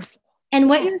powerful. And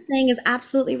what you're saying is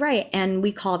absolutely right. And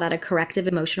we call that a corrective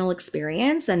emotional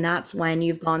experience. And that's when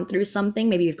you've gone through something,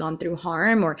 maybe you've gone through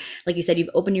harm, or like you said, you've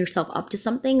opened yourself up to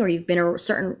something, or you've been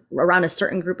around a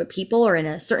certain group of people or in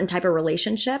a certain type of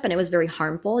relationship, and it was very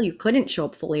harmful. You couldn't show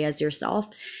up fully as yourself.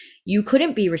 You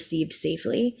couldn't be received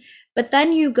safely. But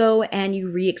then you go and you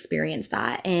re-experience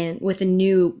that and with a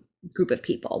new group of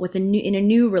people in a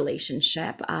new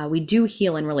relationship. We do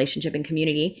heal in relationship and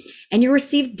community, and you're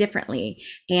received differently,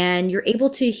 and you're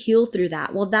able to heal through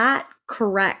that. Well, that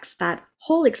corrects that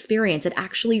whole experience. It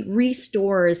actually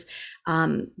restores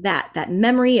that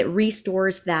memory. It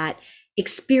restores that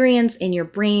experience in your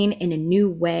brain in a new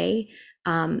way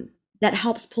that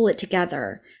helps pull it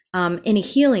together in a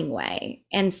healing way.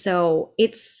 And so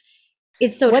it's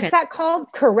so what's that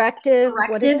called? Corrective,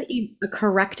 what is it? A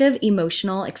corrective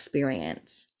emotional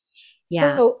experience.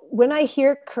 Yeah. So when I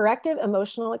hear corrective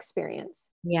emotional experience,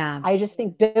 Yeah. I just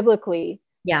think biblically,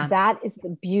 Yeah. that is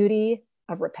the beauty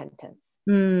of repentance.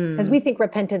 Because we think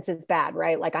repentance is bad,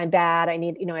 right? Like I'm bad. I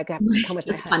need, I have to come with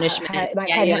Just my punishment.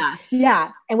 head.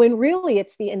 Yeah. And when really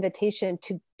it's the invitation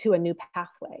to a new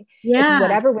pathway. Yeah. It's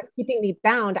whatever was keeping me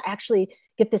bound. I actually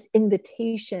get this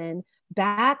invitation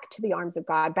back to the arms of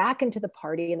God, back into the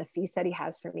party and the feast that he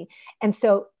has for me. And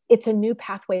so it's a new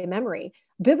pathway of memory.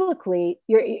 Biblically,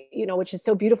 which is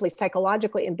so beautifully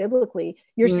psychologically and biblically,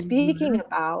 you're speaking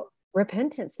about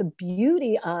repentance, the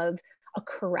beauty of a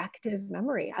corrective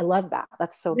memory. I love that.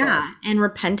 That's so good. And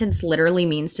repentance literally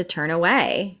means to turn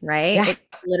away, right? Yeah. It's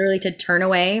literally to turn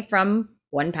away from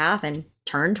one path and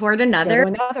turn toward another.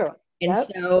 And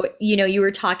so, you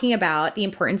were talking about the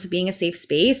importance of being a safe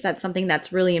space. That's something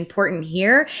that's really important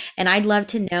here. And I'd love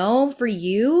to know for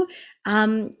you,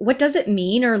 what does it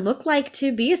mean or look like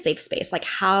to be a safe space? Like,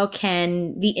 how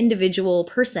can the individual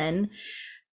person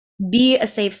be a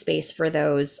safe space for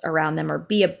those around them, or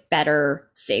be a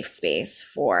better safe space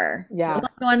for their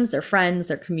loved ones, their friends,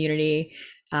 their community?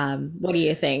 What do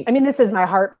you think? I mean, this is my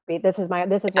heartbeat. This is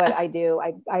what I do.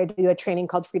 I do a training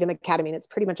called Freedom Academy, and it's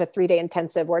pretty much a 3-day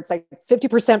intensive where it's like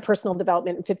 50% personal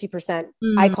development and 50%,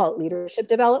 I call it leadership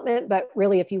development. But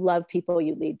really, if you love people,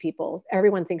 you lead people.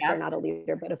 Everyone thinks they're not a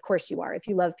leader, but of course you are. If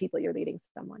you love people, you're leading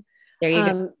someone. There you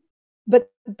go. But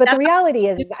the reality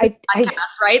is,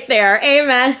 that's right there.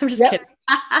 Amen. I'm just kidding.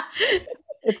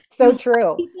 It's so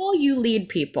true. You lead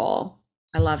people.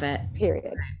 I love it.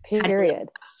 Period.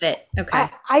 That's it. Okay.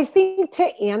 I think to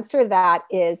answer that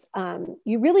is,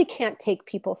 you really can't take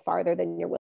people farther than you're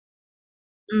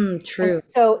willing. True. And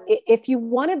so if you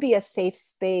want to be a safe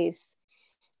space,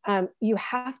 you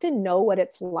have to know what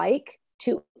it's like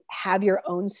to have your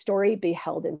own story be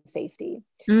held in safety.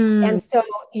 And so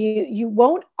you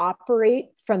won't operate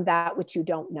from that which you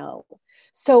don't know.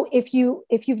 So if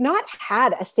you've not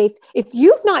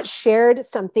shared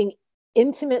something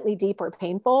intimately deep or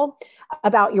painful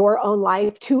about your own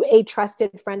life to a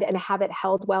trusted friend and have it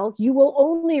held well, you will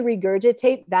only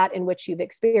regurgitate that in which you've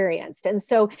experienced. And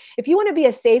so if you want to be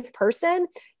a safe person,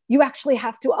 you actually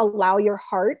have to allow your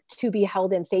heart to be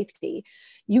held in safety.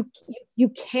 You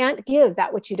can't give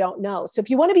that which you don't know. So if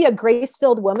you want to be a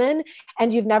grace-filled woman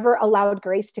and you've never allowed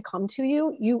grace to come to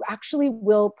you, you actually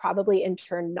will probably in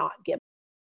turn not give.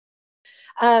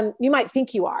 You might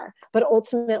think you are, but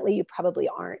ultimately you probably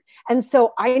aren't. And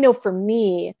so I know for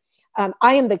me,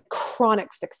 I am the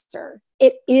chronic fixer.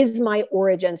 It is my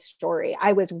origin story.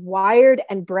 I was wired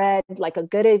and bred like a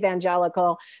good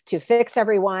evangelical to fix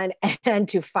everyone and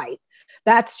to fight.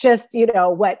 That's just,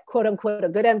 what quote unquote a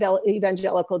good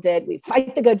evangelical did. We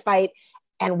fight the good fight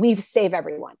and we save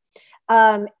everyone.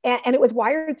 And it was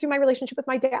wired through my relationship with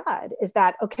my dad, is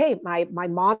that, okay, my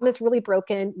mom is really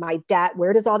broken. My dad,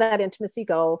 where does all that intimacy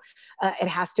go? It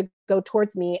has to go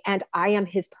towards me, and I am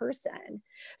his person.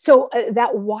 So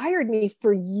that wired me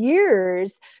for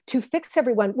years to fix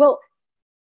everyone. Well,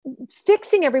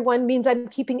 fixing everyone means I'm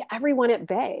keeping everyone at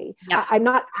bay. Yeah. I'm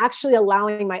not actually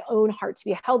allowing my own heart to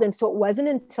be held. And so it wasn't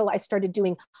until I started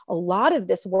doing a lot of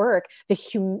this work, the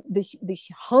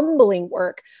humbling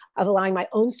work of allowing my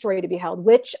own story to be held,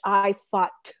 which I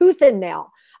fought tooth and nail.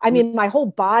 I mean, my whole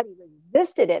body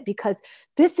resisted it because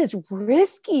this is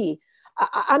risky.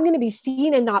 I'm going to be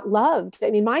seen and not loved.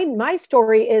 I mean, my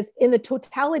story is in the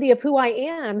totality of who I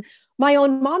am. My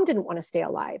own mom didn't want to stay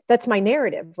alive. That's my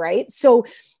narrative, right? So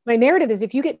my narrative is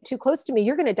if you get too close to me,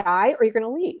 you're going to die or you're going to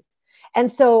leave.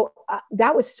 And so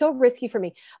that was so risky for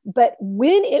me. But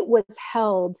when it was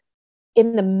held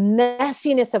in the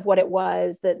messiness of what it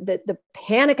was, the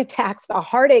panic attacks, the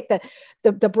heartache,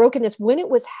 the brokenness, when it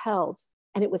was held,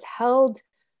 and it was held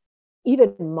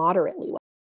even moderately well,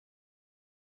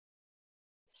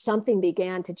 something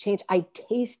began to change. I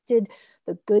tasted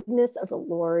the goodness of the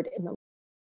Lord in the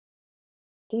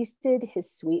tasted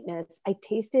his sweetness. I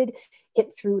tasted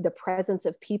it through the presence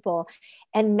of people.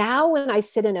 And now when I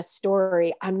sit in a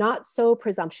story, I'm not so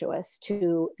presumptuous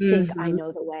to think I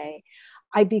know the way.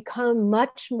 I become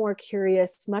much more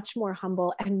curious, much more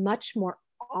humble, and much more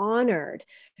honored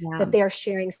that they are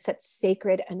sharing such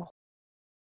sacred and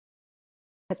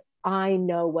because I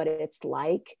know what it's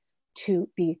like to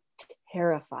be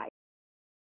terrified.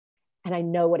 And I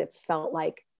know what it's felt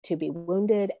like to be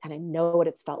wounded. And I know what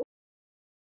it's felt like.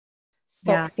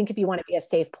 So I think if you want to be a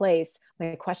safe place,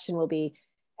 my question will be,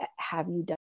 have you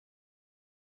done?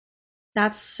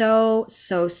 That's so,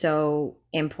 so, so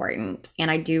important.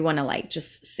 And I do want to like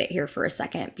just sit here for a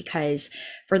second, because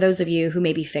for those of you who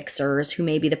may be fixers, who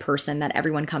may be the person that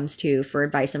everyone comes to for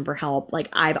advice and for help, like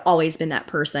I've always been that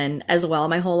person as well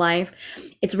my whole life.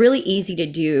 It's really easy to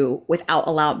do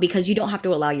without because you don't have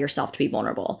to allow yourself to be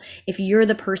vulnerable. If you're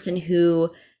the person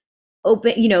who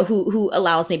who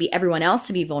allows maybe everyone else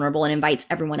to be vulnerable and invites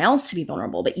everyone else to be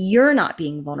vulnerable, but you're not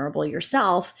being vulnerable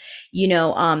yourself,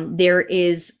 there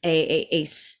is a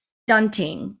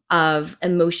stunting of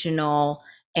emotional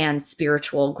and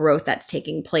spiritual growth that's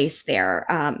taking place there,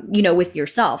 with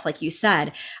yourself. Like you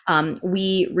said,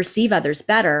 we receive others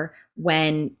better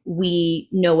when we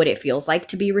know what it feels like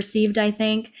to be received, I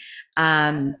think.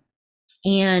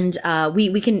 And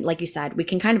we can, like you said, we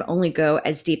can kind of only go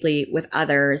as deeply with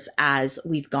others as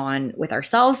we've gone with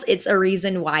ourselves. It's a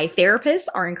reason why therapists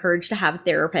are encouraged to have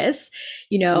therapists,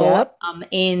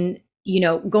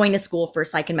 going to school for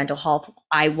psych and mental health.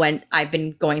 I've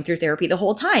been going through therapy the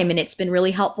whole time, and it's been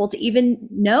really helpful to even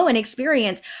know and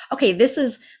experience, okay, this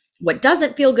is what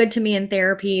doesn't feel good to me in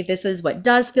therapy. This is what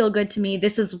does feel good to me.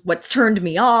 This is what's turned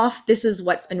me off. This is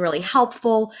what's been really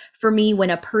helpful for me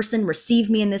when a person received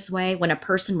me in this way, when a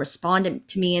person responded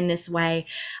to me in this way.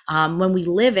 When we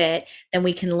live it, then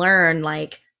we can learn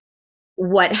like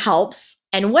what helps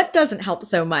and what doesn't help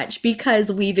so much,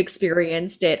 because we've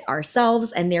experienced it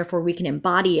ourselves, and therefore we can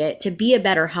embody it to be a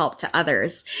better help to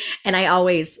others. And I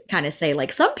always kind of say,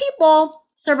 like, some people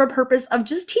serve a purpose of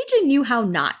just teaching you how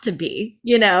not to be,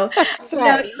 That's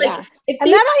right. Like,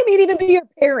 and that might even be your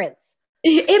parents.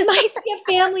 It might be a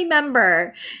family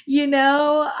member,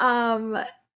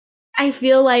 I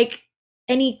feel like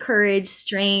any courage,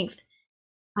 strength,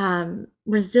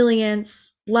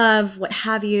 resilience, love, what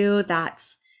have you,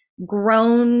 that's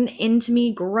grown into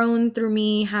me, grown through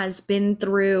me, has been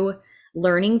through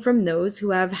learning from those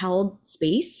who have held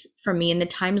space for me in the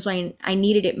times when I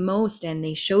needed it most, and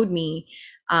they showed me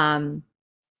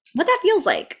what that feels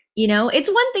like. It's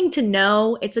one thing to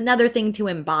know, it's another thing to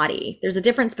embody. There's a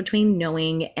difference between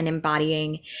knowing and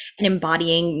embodying. And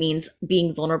embodying means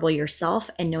being vulnerable yourself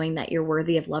and knowing that you're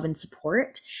worthy of love and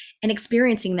support, and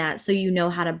experiencing that so you know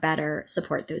how to better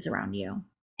support those around you.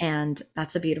 And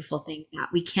that's a beautiful thing that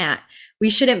we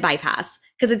shouldn't bypass,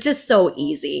 because it's just so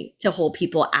easy to hold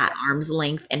people at arm's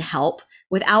length and help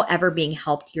without ever being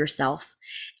helped yourself.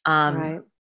 Right.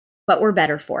 But we're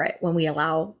better for it when we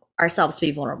allow ourselves to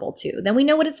be vulnerable too. Then we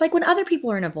know what it's like when other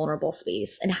people are in a vulnerable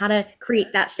space, and how to create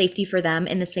that safety for them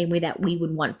in the same way that we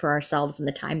would want for ourselves in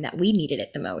the time that we needed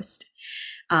it the most.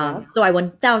 So I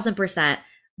 1000%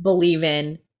 believe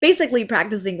in basically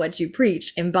practicing what you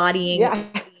preach, embodying what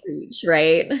you preach,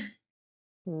 right?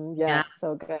 Yes,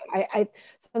 so good. I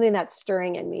something that's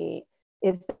stirring in me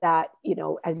is that,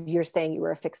 as you're saying, you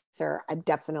were a fixer. I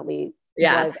definitely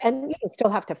was, and you still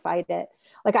have to fight it.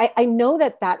 Like I know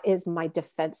that is my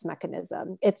defense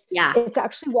mechanism. It's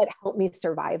actually what helped me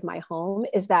survive my home,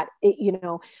 is that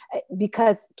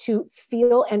because to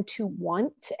feel and to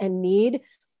want and need,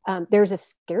 there's a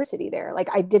scarcity there. Like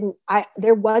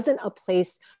there wasn't a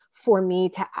place for me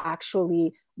to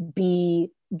actually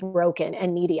be broken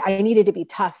and needy. I needed to be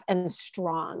tough and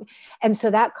strong. And so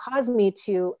that caused me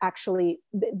to actually,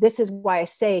 this is why I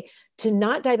say to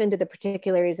not dive into the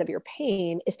particularities of your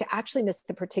pain is to actually miss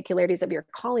the particularities of your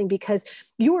calling, because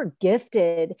you are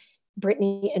gifted,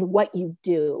 Brittany, in what you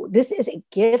do. This is a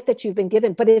gift that you've been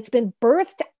given, but it's been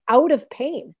birthed out of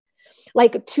pain.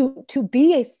 Like to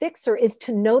be a fixer is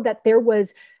to know that there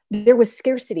was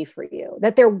scarcity for you,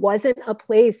 that there wasn't a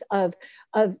place of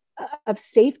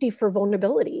safety for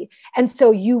vulnerability. And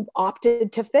so you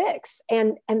opted to fix.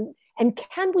 And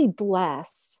can we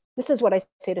bless? This is what I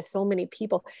say to so many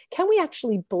people. Can we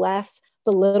actually bless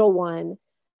the little one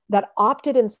that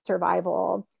opted in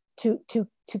survival to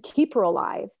keep her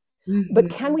alive? Mm-hmm. But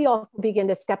can we also begin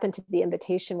to step into the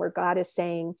invitation where God is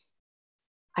saying,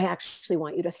 I actually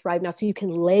want you to thrive now, so you can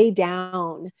lay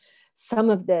down some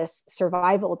of this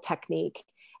survival technique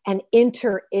and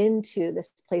enter into this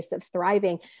place of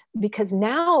thriving. Because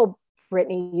now,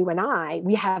 Brittany, you and I,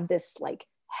 we have this like,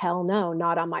 hell no,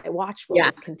 not on my watch will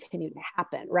this continue to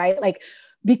happen, right? Like,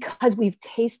 because we've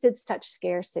tasted such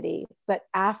scarcity, but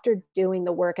after doing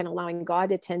the work and allowing God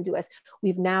to tend to us,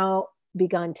 we've now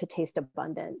begun to taste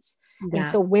abundance. And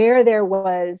so where there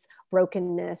was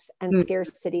brokenness and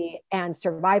scarcity and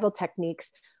survival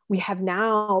techniques, we have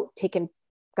now taken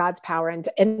God's power and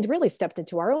really stepped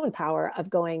into our own power of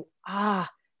going, I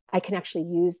can actually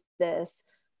use this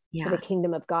for the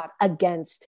kingdom of God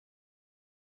against.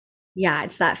 Yeah,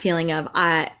 it's that feeling of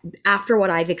after what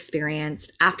I've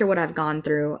experienced, after what I've gone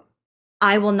through,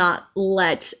 I will not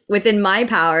let within my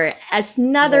power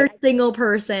another single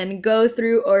person go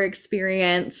through or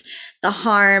experience the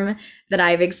harm that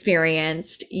I've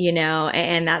experienced,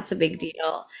 and that's a big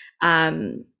deal.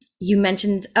 You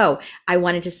mentioned, I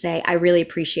wanted to say, I really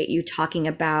appreciate you talking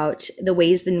about the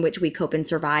ways in which we cope and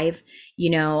survive.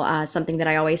 Something that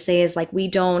I always say is like, we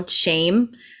don't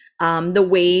shame the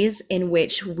ways in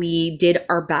which we did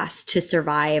our best to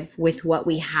survive with what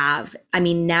we have. I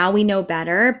mean, now we know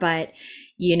better, but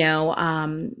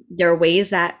there are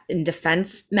ways that in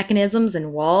defense mechanisms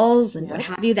and walls and what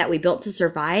have you that we built to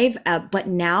survive. But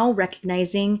now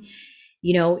recognizing,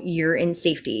 you're in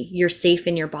safety, you're safe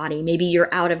in your body. Maybe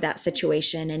you're out of that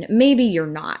situation and maybe you're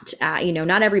not,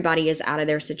 not everybody is out of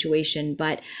their situation,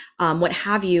 but what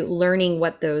have you, learning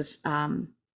what those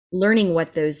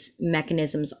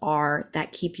mechanisms are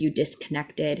that keep you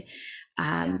disconnected,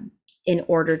 in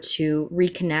order to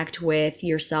reconnect with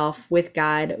yourself, with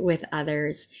God, with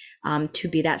others, to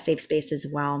be that safe space as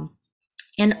well.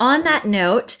 And on that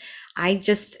note, I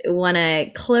just want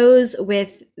to close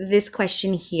with this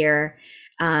question here.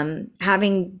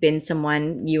 Having been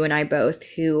someone, you and I both,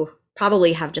 who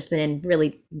probably have just been in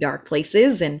really dark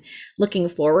places and looking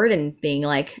forward and being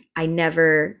like, I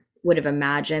never would have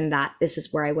imagined that this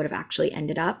is where I would have actually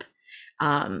ended up.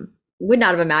 Would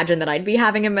not have imagined that I'd be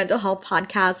having a mental health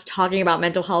podcast talking about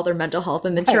mental health or mental health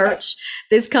in the church.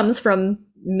 This comes from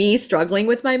me struggling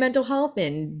with my mental health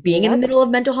and being in the middle of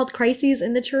mental health crises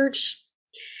in the church,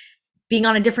 being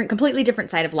on a completely different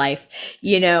side of life.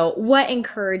 What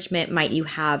encouragement might you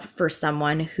have for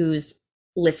someone who's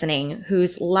listening,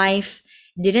 whose life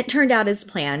didn't turn out as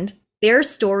planned? Their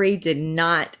story did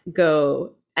not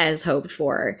go as hoped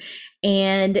for,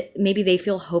 and maybe they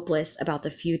feel hopeless about the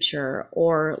future,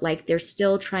 or like they're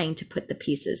still trying to put the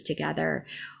pieces together.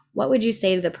 What would you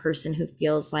say to the person who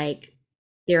feels like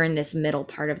they're in this middle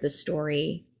part of the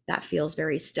story that feels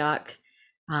very stuck,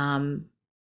 and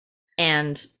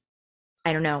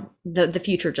I don't know, the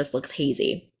future just looks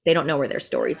hazy? They don't know where their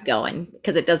story's going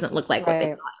because it doesn't look like what they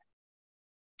thought.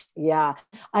 Yeah.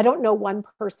 I don't know one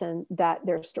person that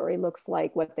their story looks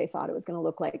like what they thought it was going to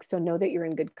look like. So know that you're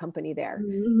in good company there.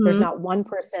 There's not one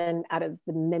person out of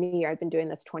the many years I've been doing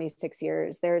this 26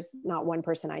 years. There's not one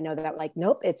person I know that like,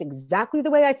 nope, it's exactly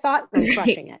the way I thought. And I'm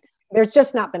crushing it. There's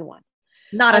just not been one.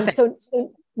 Not a thing.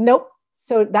 So nope.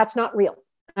 So that's not real.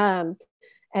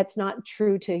 It's not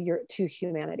true to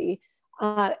humanity.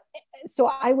 So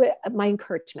my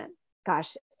encouragement,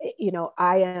 gosh,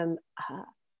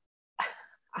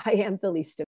 I am the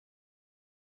least of,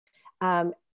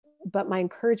 but my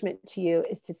encouragement to you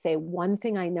is to say one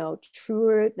thing I know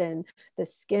truer than the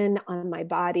skin on my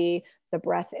body, the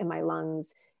breath in my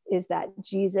lungs, is that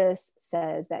Jesus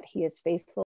says that he is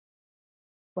faithful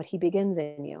what he begins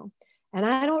in you. And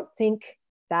I don't think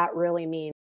that really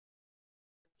means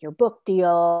your book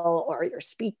deal or your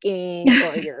speaking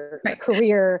or your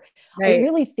career. I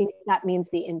really think that means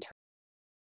the internal.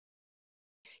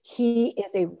 He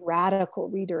is a radical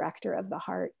redirector of the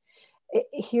heart.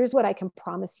 Here's what I can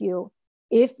promise you.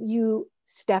 If you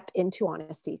step into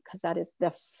honesty, because that is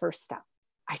the first step,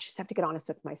 I just have to get honest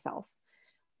with myself.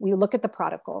 We look at the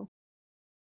prodigal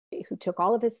who took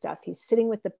all of his stuff. He's sitting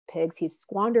with the pigs. He's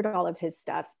squandered all of his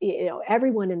stuff.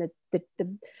 Everyone in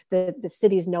the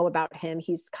cities know about him.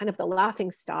 He's kind of the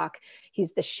laughing stock.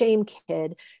 He's the shame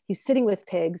kid. He's sitting with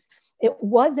pigs. It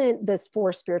wasn't this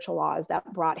 4 spiritual laws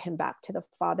that brought him back to the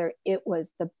Father. It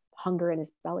was the hunger in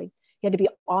his belly. He had to be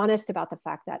honest about the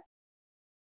fact that.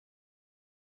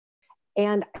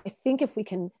 And I think if we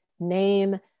can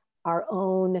name our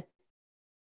own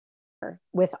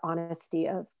with honesty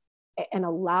and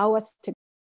allow us to,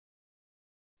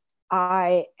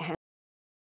 I have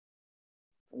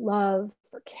love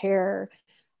for care,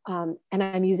 and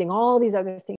I'm using all these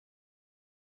other things,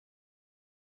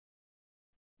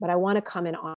 but I want to come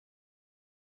in on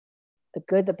the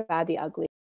good, the bad, the ugly.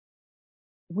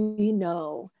 We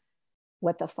know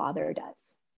what the Father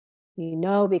does. We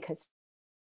know because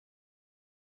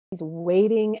He's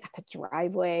waiting at the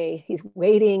driveway. He's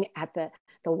waiting at the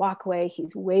walkway.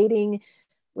 He's waiting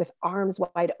with arms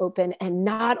wide open. And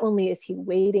not only is he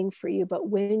waiting for you, but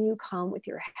when you come with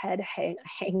your head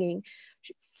hanging,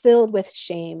 filled with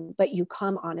shame, but you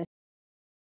come honest,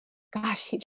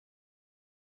 gosh,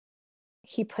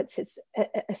 he puts a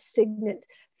signet,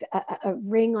 a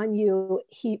ring on you.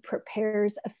 He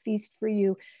prepares a feast for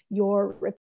you, your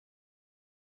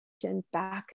redemption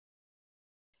back,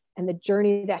 and the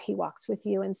journey that he walks with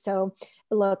you. And so,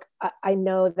 look, I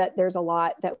know that there's a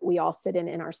lot that we all sit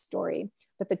in our story,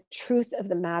 but the truth of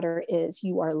the matter is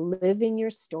you are living your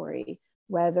story,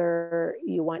 whether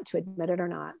you want to admit it or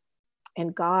not.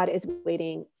 And God is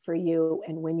waiting for you.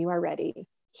 And when you are ready,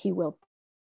 he will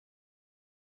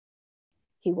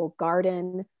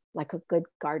garden like a good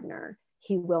gardener.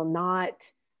 He will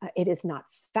not, it is not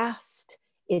fast.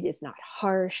 It is not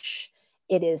harsh.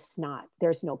 It is not,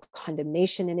 there's no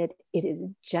condemnation in it. It is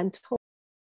gentle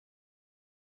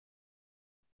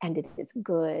and it is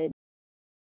good.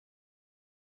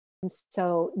 And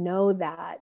so know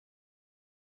that,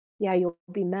 yeah, you'll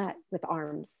be met with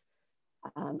arms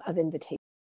of invitation.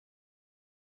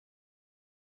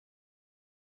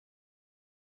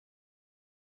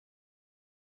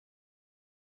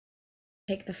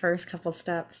 Take the first couple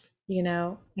steps,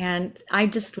 and I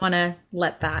just want to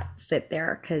let that sit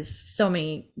there because so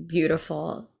many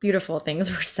beautiful, beautiful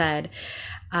things were said.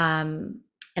 And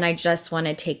I just want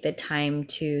to take the time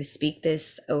to speak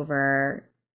this over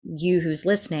you who's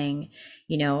listening,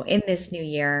 in this new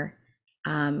year.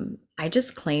 I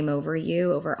just claim over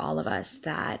you, over all of us,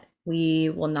 that we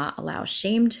will not allow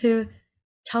shame to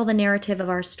tell the narrative of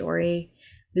our story.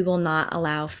 We will not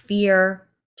allow fear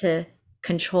to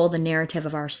control the narrative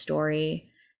of our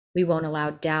story. We won't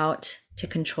allow doubt to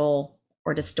control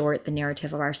or distort the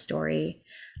narrative of our story.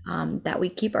 That we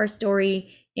keep our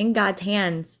story in God's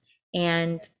hands.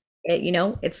 And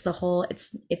it's the whole,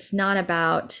 it's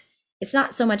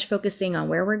not so much focusing on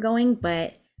where we're going,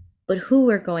 but who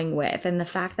we're going with, and the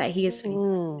fact that he is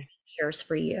faithful, he cares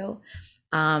for you,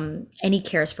 and he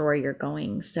cares for where you're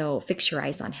going. So fix your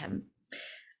eyes on him.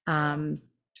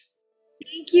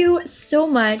 Thank you so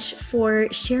much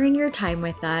for sharing your time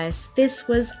with us. This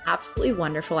was absolutely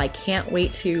wonderful. I can't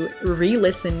wait to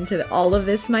re-listen to all of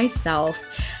this myself.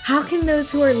 How can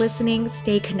those who are listening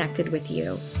stay connected with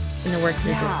you in the work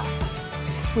you're doing?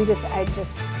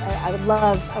 I would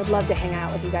love to hang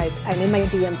out with you guys. I'm in my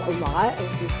DMs a lot.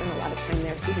 I do spend a lot of time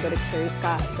there. So you can go to Karrie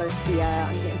Scott Garcia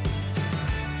on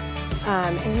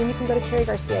and then you can go to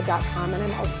karriegarcia.com. And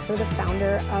I'm also the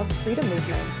founder of Freedom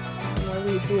Movement, where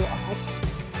we do all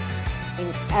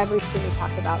things, everything we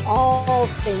talked about, all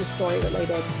things story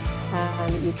related.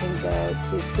 You can go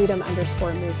to freedom_movement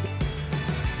or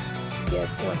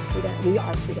we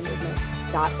are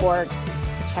freedommovement.org to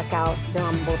check out. They're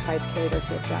on both sides,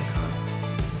 karriegarcia.com.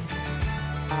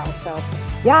 So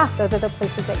yeah, those are the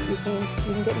places that you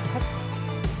can get in touch.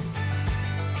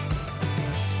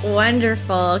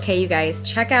 Wonderful. Okay, you guys,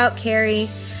 check out Karrie.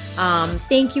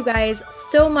 Thank you guys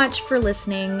so much for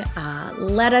listening.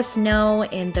 Let us know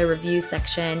in the review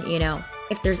section,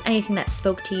 if there's anything that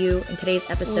spoke to you in today's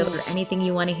episode or anything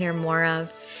you want to hear more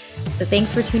of. So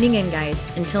thanks for tuning in, guys.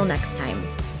 Until next time.